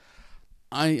podcast,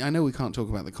 I know we can't talk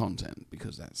about the content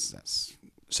because that's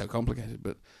so complicated,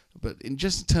 but in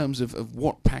just terms of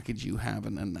what package you have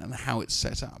and how it's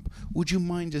set up, would you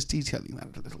mind just detailing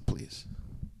that a little, please?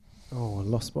 Oh,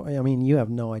 Lost Boy. I mean, you have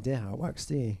no idea how it works,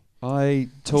 do you? I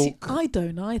talk. See, I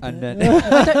don't either. And then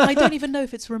I don't even know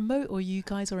if it's remote or you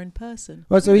guys are in person.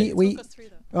 Well, so we Talk us through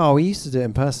that. we used to do it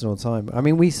in person all the time. I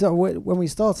mean, when we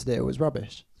started it was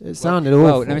rubbish. It sounded awful.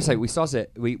 Well, let me say, we started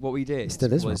it. What we did It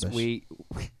still is was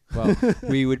rubbish.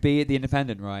 we would be at the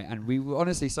Independent, right? And we were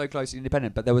honestly so close to the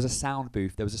Independent, but there was a sound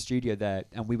booth, there was a studio there,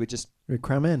 and we would just We'd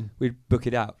cram in. we'd book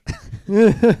it out.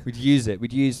 We'd use it.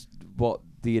 We'd use what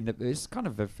it's kind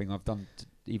of everything I've done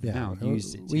even now.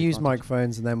 We used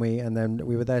microphones, and then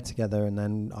we were there together, and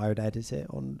then I would edit it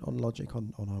on Logic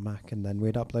on our Mac, and then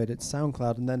we'd upload it to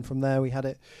SoundCloud, and then from there we had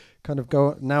it kind of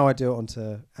go. Now I do it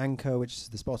onto Anchor, which is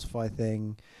the Spotify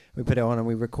thing. We put it on and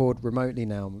we record remotely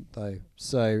now, though.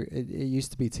 So it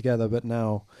used to be together, but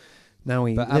now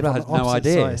we. But live Abba on has the no opposite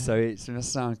idea, side. so it's going to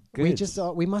sound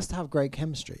good. We must have great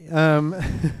chemistry.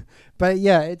 But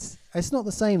yeah, it's not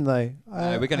the same though.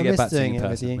 We're going to get back to you in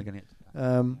person. We're gonna get,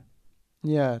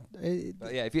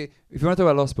 but yeah, if you want to talk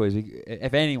about Lost Boys,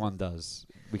 if anyone does,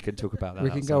 we can talk about that.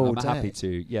 We can go all I'm day. happy to.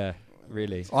 Yeah,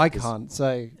 really. I can't.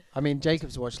 So I mean,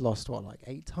 Jacob's watched Lost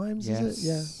 8 times? Yes. Is it?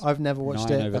 Yeah. I've never watched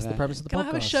 9 it. over That's there. the premise of the Can podcast. I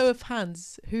have a show of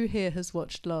hands? Who here has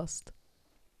watched Lost?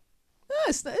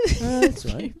 That's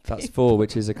right. That's 4,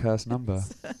 which is a cursed number.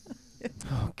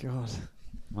 Oh God.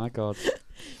 My God.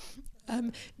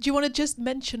 Do you want to just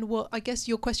mention what? I guess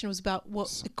your question was about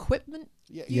what equipment.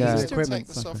 Yeah, just to equipment,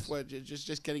 take the software. software,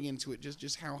 just getting into it,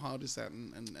 just how hard is that,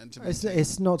 and to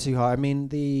It's not too hard. I mean,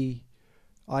 we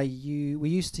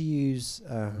used to use.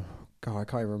 God, I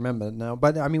can't even remember now.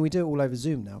 But I mean, we do it all over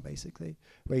Zoom now, basically,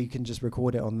 where you can just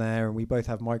record it on there, and we both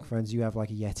have microphones. You have like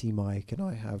a Yeti mic, and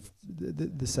I have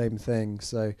the same thing.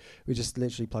 So we just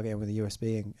literally plug it in with a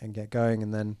USB and get going,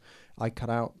 and then I cut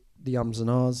out the ums and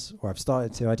ahs, or I've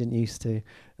started to. I didn't used to,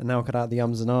 and now I cut out the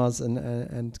ums and ahs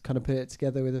and kind of put it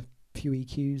together with a few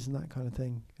EQs and that kind of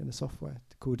thing in a software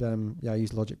called I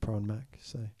use Logic Pro on Mac.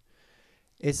 So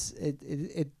it's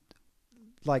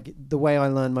like the way I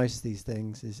learn most of these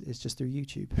things is just through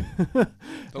YouTube. But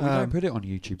we don't put it on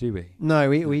YouTube, do we? No,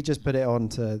 we just put it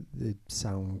onto the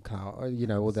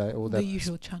SoundCloud, all the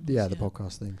usual channels. the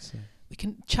podcast things. So. We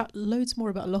can chat loads more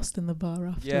about Lost in the bar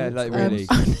after. Yeah, like really.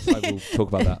 I will talk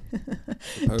about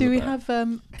that. Do we have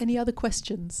any other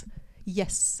questions?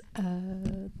 Yes,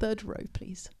 third row,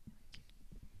 please.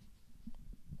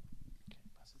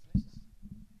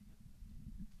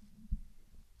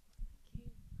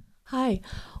 Hi.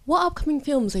 What upcoming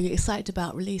films are you excited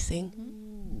about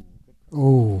releasing?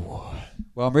 Oh,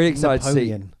 Well, I'm really excited to see.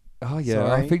 Napoleon. Oh yeah,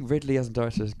 Sorry. I think Ridley hasn't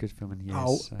directed a good film in years.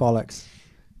 Oh, so. bollocks.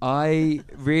 I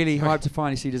really hyped to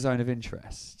finally see The Zone of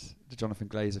Interest, the Jonathan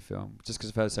Glazer film, just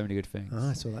because I've heard so many good things.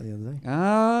 I saw that the other day.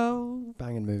 Oh,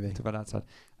 Banging movie. talk about that side.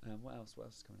 What else? What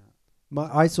else is coming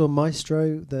out? I saw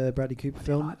Maestro, the Bradley Cooper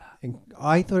film. like that. And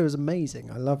I thought it was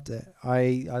amazing. I loved it.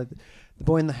 The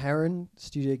Boy and the Heron,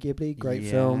 Studio Ghibli, great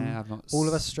film. I've not All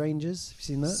of Us Strangers. Have you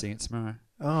seen that? Seeing it tomorrow.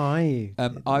 Oh, aye.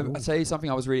 I'll tell you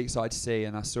something I was really excited to see,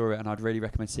 and I saw it, and I'd really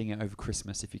recommend seeing it over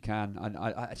Christmas if you can. And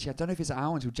I actually, I don't know if it's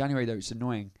out until January though. It's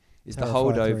annoying. It's The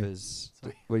Terrifier 3. Holdovers.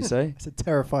 What do you say? It's a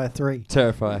Terrifier 3.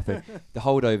 Terrifier thing. The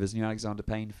Holdovers, new Alexander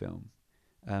Payne film.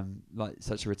 Like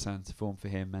such a return to form for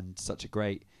him, and such a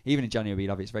great. Even in January,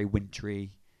 love it. It's very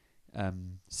wintry,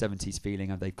 70s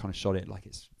feeling, and they've kind of shot it like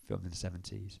it's filmed in the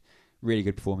 70s. Really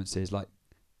good performances. Like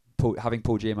having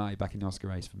Paul Giamatti back in the Oscar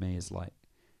race for me is like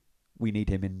we need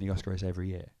him in the Oscar race every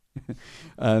year.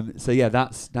 So yeah,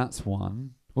 that's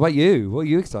one. What about you? What are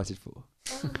you excited for?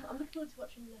 I'm looking forward to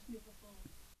watching Left Me Before.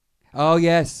 Oh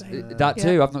yes, that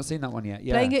too. Yeah. I've not seen that one yet.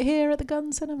 Yeah. Playing it here at the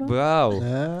Gun Cinema. Wow.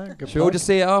 Good Should we all plug. just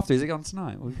see it after? Is it on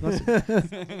tonight? Oh, yeah. I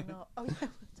don't even know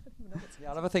what's Yeah,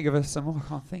 I'll have a think of some more. I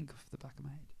can't think off the back of my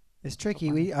head. It's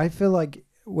tricky. I feel like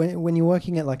when you're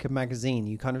working at like a magazine,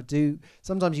 you kind of do.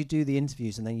 Sometimes you do the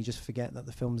interviews and then you just forget that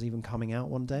the film's even coming out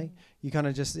one day. You kind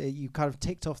of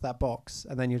ticked off that box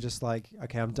and then you're just like,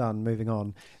 okay, I'm done, moving on.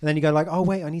 And then you go like, oh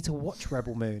wait, I need to watch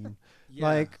Rebel Moon.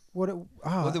 Like what?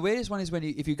 Well, the weirdest one is when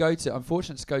if you go to. I'm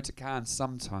fortunate to go to Cannes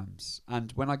sometimes,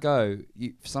 and when I go,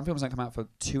 some films don't come out for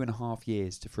 2.5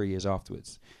 years to 3 years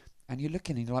afterwards, and you're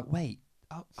looking and you're like, wait,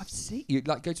 I've seen. You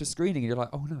like go to a screening and you're like,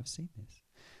 oh no, I've seen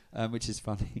this, which is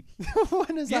funny.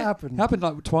 When does that happen? It happened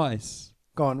like twice.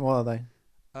 Go on. What are they?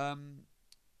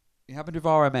 It happened with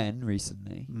RMN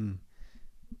recently. Mm.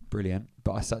 Brilliant.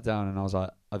 But I sat down and I was like,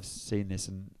 I've seen this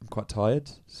and I'm quite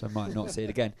tired, so I might not see it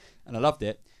again. And I loved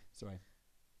it. Sorry.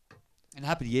 And it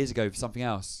happened years ago for something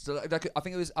else. So I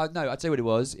think it was. No, I'd say what it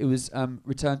was. It was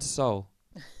Return to Seoul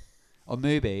on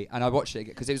Mubi, and I watched it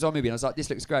because it was on Mubi, and I was like, "This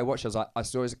looks great." I watched it. I was like, "I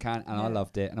saw it as a can," and I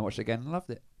loved it. And I watched it again, and I loved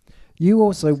it. You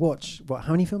also watch what?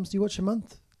 How many films do you watch a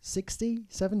month? 60,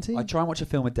 70? I try and watch a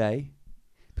film a day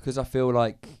because I feel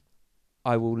like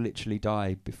I will literally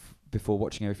die before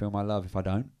watching every film I love if I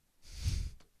don't.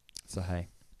 So hey.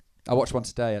 I watched one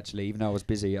today, actually, even though I was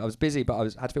busy. I was busy, but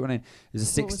had to fit one in. It was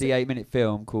a 68-minute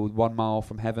film called 1 Mile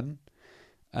from Heaven.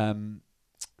 And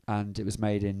it was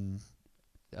made in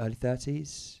the early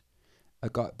 30s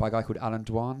by a guy called Alan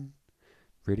Dwan.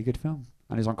 Really good film.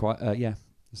 And it's on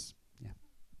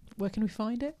Where can we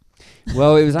find it?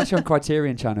 Well, it was actually on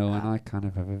Criterion Channel, and I kind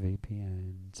of have a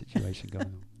VPN situation going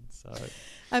on. So,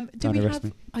 do we arrest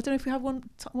have? me. I don't know if we have one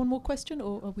more question,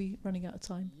 or are we running out of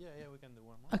time? Yeah, we can do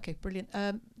one more. Okay, brilliant.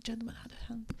 Gentleman had a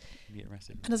hand. Get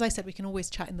arrested. And as I said, we can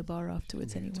always chat in the bar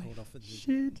afterwards anyway.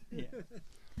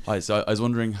 Hi, so I was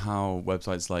wondering how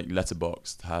websites like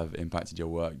Letterboxd have impacted your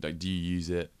work. Like, do you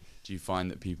use it? Do you find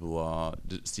that people are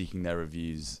seeking their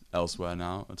reviews elsewhere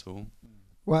now at all?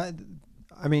 Well,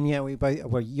 I mean, yeah, we both.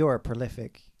 Well, you're a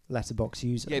prolific Letterboxd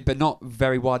user. Yeah, but not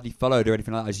very widely followed or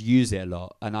anything like that. I just use it a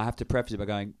lot, and I have to preface it by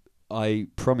going, I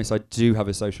promise I do have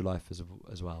a social life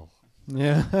as well.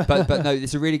 Yeah. but no,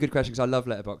 it's a really good question because I love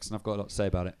Letterboxd and I've got a lot to say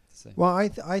about it. So. Well,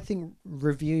 I think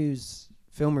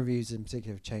film reviews in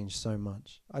particular, have changed so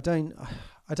much. I don't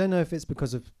know if it's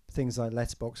because of things like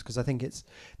Letterboxd, because I think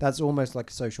that's almost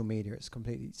like social media. It's a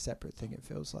completely separate thing, it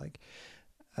feels like.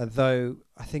 Though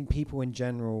I think people in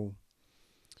general,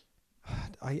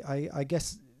 I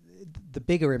guess the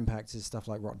bigger impact is stuff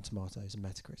like Rotten Tomatoes and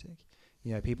Metacritic.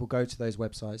 You know, people go to those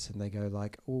websites and they go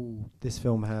like, "Oh, this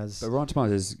film has." But Rotten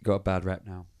Tomatoes got a bad rep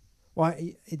now. Well,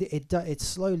 it's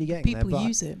slowly getting People there. People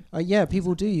use it. Yeah,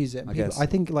 people do use it. I guess. I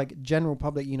think like general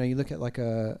public. You know, you look at like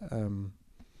some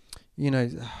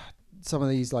of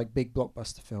these like big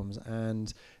blockbuster films,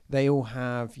 and they all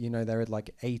have, they're at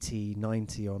like 80,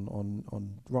 90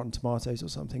 on Rotten Tomatoes or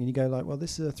something, and you go like, well,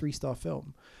 this is a 3-star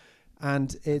film.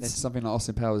 And it's something like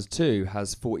Austin Powers 2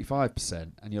 has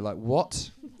 45%, and you're like,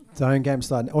 what? Don't get him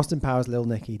started. Austin Powers, Lil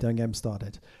Nicky, don't get him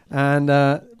started. And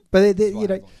but it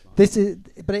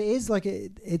is like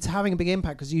it's having a big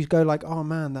impact, because you go like, oh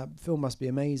man, that film must be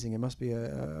amazing. It must be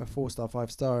a 4-star,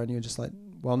 5-star, and you're just like,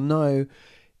 well, no,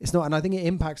 it's not. And I think it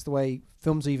impacts the way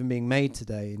films are even being made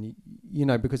today. And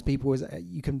because people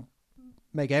you can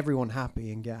make everyone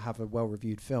happy and have a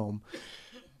well-reviewed film.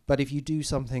 But if you do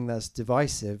something that's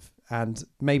divisive, and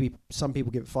maybe some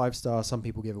people give it 5 stars, some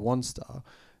people give it 1 star,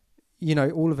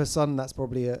 all of a sudden that's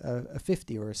probably a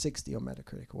 50 or a 60 on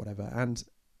Metacritic or whatever. And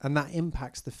and that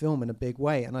impacts the film in a big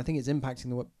way. And I think it's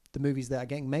impacting the movies that are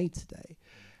getting made today.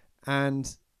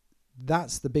 And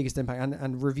that's the biggest impact.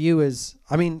 And reviewers,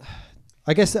 I mean,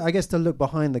 I guess to look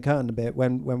behind the curtain a bit,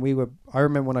 when I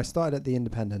remember when I started at The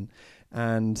Independent,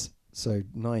 and so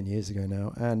 9 years ago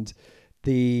now, and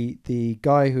the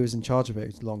guy who was in charge of it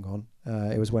was long gone.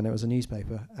 It was when it was a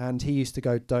newspaper, and he used to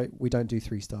go, we don't do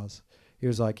 3 stars. He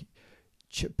was like,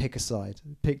 pick a side,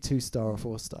 pick 2-star or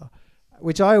 4-star,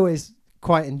 which I always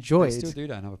quite enjoyed. They still do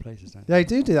that in other places, don't they?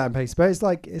 They do that in places, but it's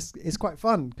like it's quite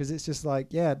fun because it's just like,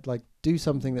 yeah, like do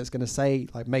something that's going to say,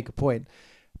 like, make a point.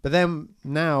 But then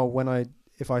now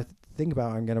if I think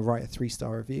about I'm going to write a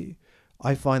 3-star review,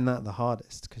 I find that the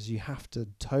hardest because you have to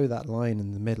toe that line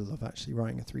in the middle of actually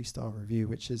writing a 3-star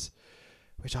review, it's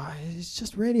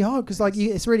just really hard because like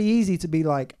it's really easy to be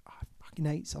like, oh, I fucking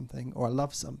hate something or I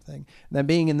love something, and then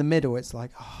being in the middle, it's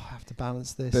like, oh, I have to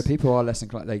balance this. But people are less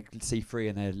inclined. They see 3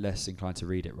 and they're less inclined to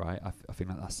read it, right? I think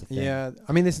that's the thing. Yeah,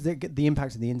 I mean, this is the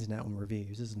impact of the internet on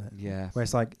reviews, isn't it? Yeah, where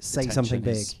it's like, say something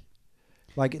big,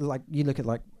 like you look at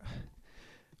like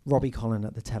Robbie Collin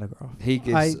at the Telegraph. He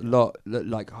gives a lot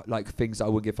like things that I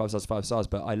would give 5 stars,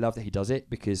 but I love that he does it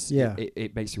because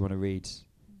it makes me want to read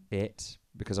it,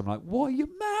 because I'm like, what, are you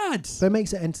mad? So it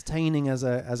makes it entertaining as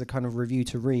a kind of review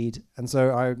to read, and so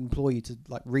I implore you to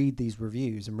like read these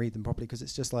reviews and read them properly, because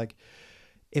it's just like,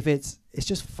 if it's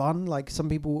just fun. Like, some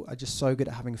people are just so good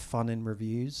at having fun in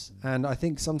reviews, and I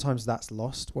think sometimes that's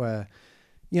lost. Where,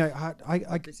 you know,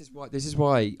 I this is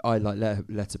why I like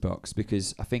Letterboxd,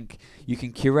 because I think you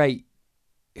can curate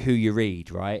who you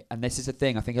read, right? And this is the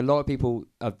thing. I think a lot of people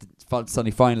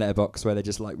suddenly find Letterboxd where they're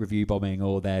just like review bombing,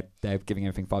 or they're giving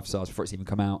everything 5 stars before it's even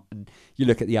come out. And you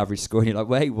look at the average score and you're like,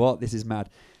 wait, what? This is mad.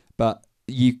 But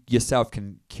you yourself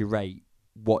can curate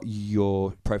what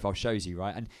your profile shows you,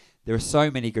 right? And there are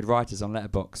so many good writers on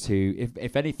Letterboxd who,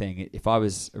 if anything, if I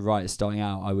was a writer starting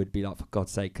out, I would be like, for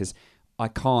God's sake, because I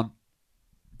can't.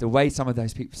 The way some of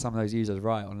those users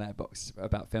write on Letterboxd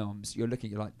about films, you're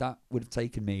like, that would have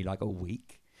taken me like a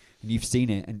week, and you've seen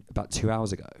it about 2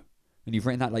 hours ago, and you've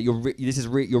written that like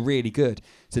you're really good.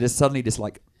 So there's suddenly this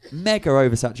like mega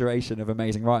oversaturation of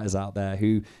amazing writers out there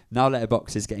who now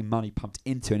Letterboxd is getting money pumped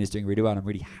into and is doing really well.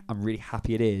 And I'm really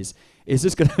happy it is. It's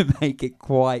just going to make it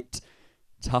quite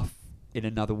tough in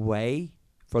another way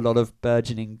for a lot of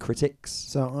burgeoning critics.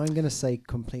 So I'm going to say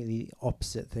completely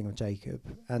opposite thing of Jacob,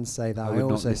 and say that I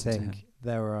also think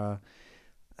there are.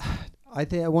 I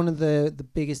think one of the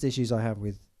biggest issues I have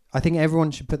with. I think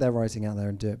everyone should put their writing out there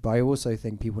and do it, but I also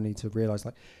think people need to realize,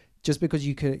 like, just because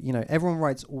you could, you know, everyone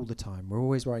writes all the time. We're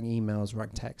always writing emails,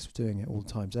 writing texts, doing it all the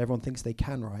time. So everyone thinks they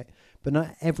can write, but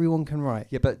not everyone can write.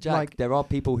 Yeah, but Jack, like, there are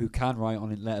people who can write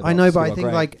on Letterboxd. I know, but I think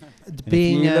great. Like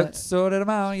being, if you sorted them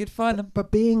out, you'd find them.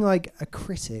 But being like a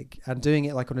critic and doing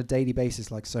it like on a daily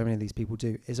basis, like so many of these people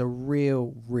do, is a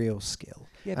real skill.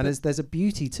 Yeah, and there's a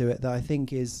beauty to it that I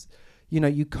think is, you know,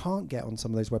 you can't get on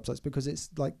some of those websites, because it's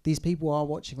like these people are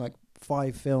watching like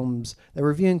 5 films, they're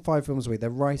reviewing 5 films a week, they're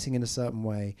writing in a certain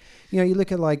way. You know, you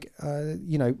look at like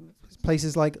you know,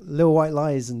 places like Little White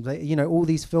Lies and, you know, all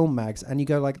these film mags, and you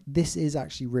go like, this is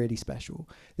actually really special,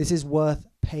 this is worth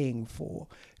paying for,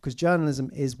 because journalism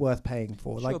is worth paying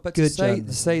for. Sure, like, but good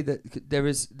to say that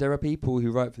there are people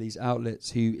who write for these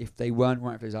outlets who, if they weren't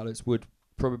writing for these outlets, would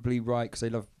probably write because they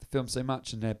love the film so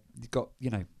much, and they've got, you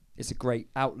know, it's a great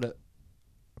outlet,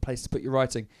 a place to put your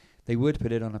writing. They would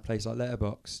put it on a place like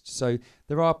Letterboxd. So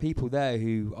there are people there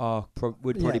who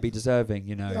would probably be deserving,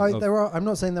 you know. There are. I'm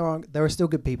not saying there aren't. There are still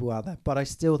good people out there, but I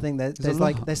still think that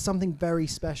there's something very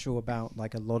special about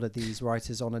like a lot of these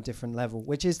writers on a different level,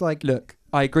 which is like. Look,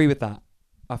 I agree with that.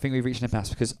 I think we've reached an impasse,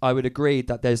 because I would agree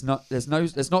that there's not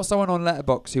someone on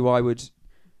Letterboxd who I would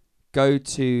go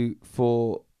to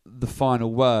for the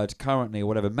final word currently, or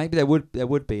whatever. Maybe there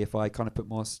would be if I kind of put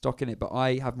more stock in it, but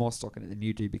I have more stock in it than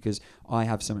you do, because I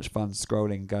have so much fun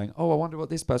scrolling, going, oh, I wonder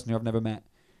what this person who I've never met,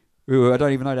 who I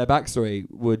don't even know their backstory,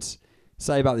 would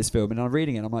say about this film. And I'm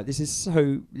reading it and I'm like, this is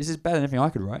better than anything I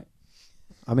could write.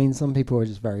 I mean, some people are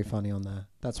just very funny on there.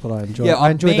 That's what I enjoy. Yeah, I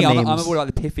enjoy the memes. I'm all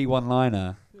like the pithy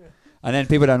one-liner, and then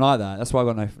people don't like that. That's why I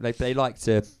got no. They like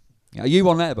to. Are you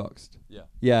on Letterboxd? Yeah.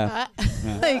 Yeah.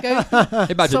 There you go.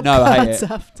 Imagine no, I hate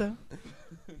it. After.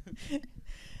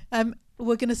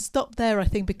 We're going to stop there, I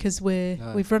think, because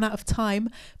we've run out of time.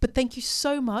 But thank you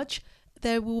so much.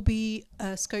 There will be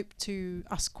scope to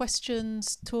ask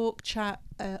questions, talk, chat,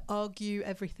 argue,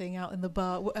 everything out in the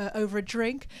bar over a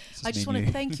drink. I just want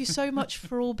to thank you so much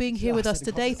for all being here with us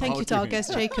today. Thank you to our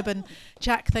guests, Jacob and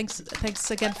Jack.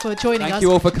 Thanks again for joining us. Thank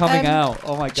you all for coming out.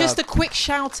 Oh my God. Just a quick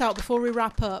shout out before we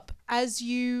wrap up. As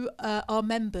you are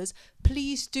members, please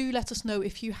please do let us know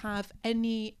if you have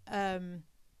any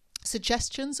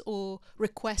suggestions or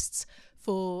requests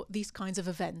for these kinds of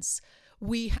events.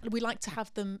 We like to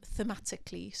have them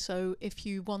thematically. So if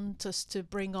you want us to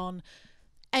bring on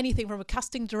anything from a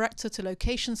casting director to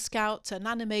location scout to an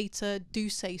animator, do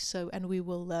say so, and we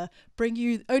will bring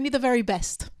you only the very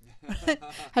best.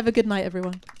 Have a good night,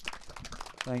 everyone.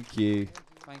 Thank you.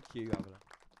 Thank you, Avila.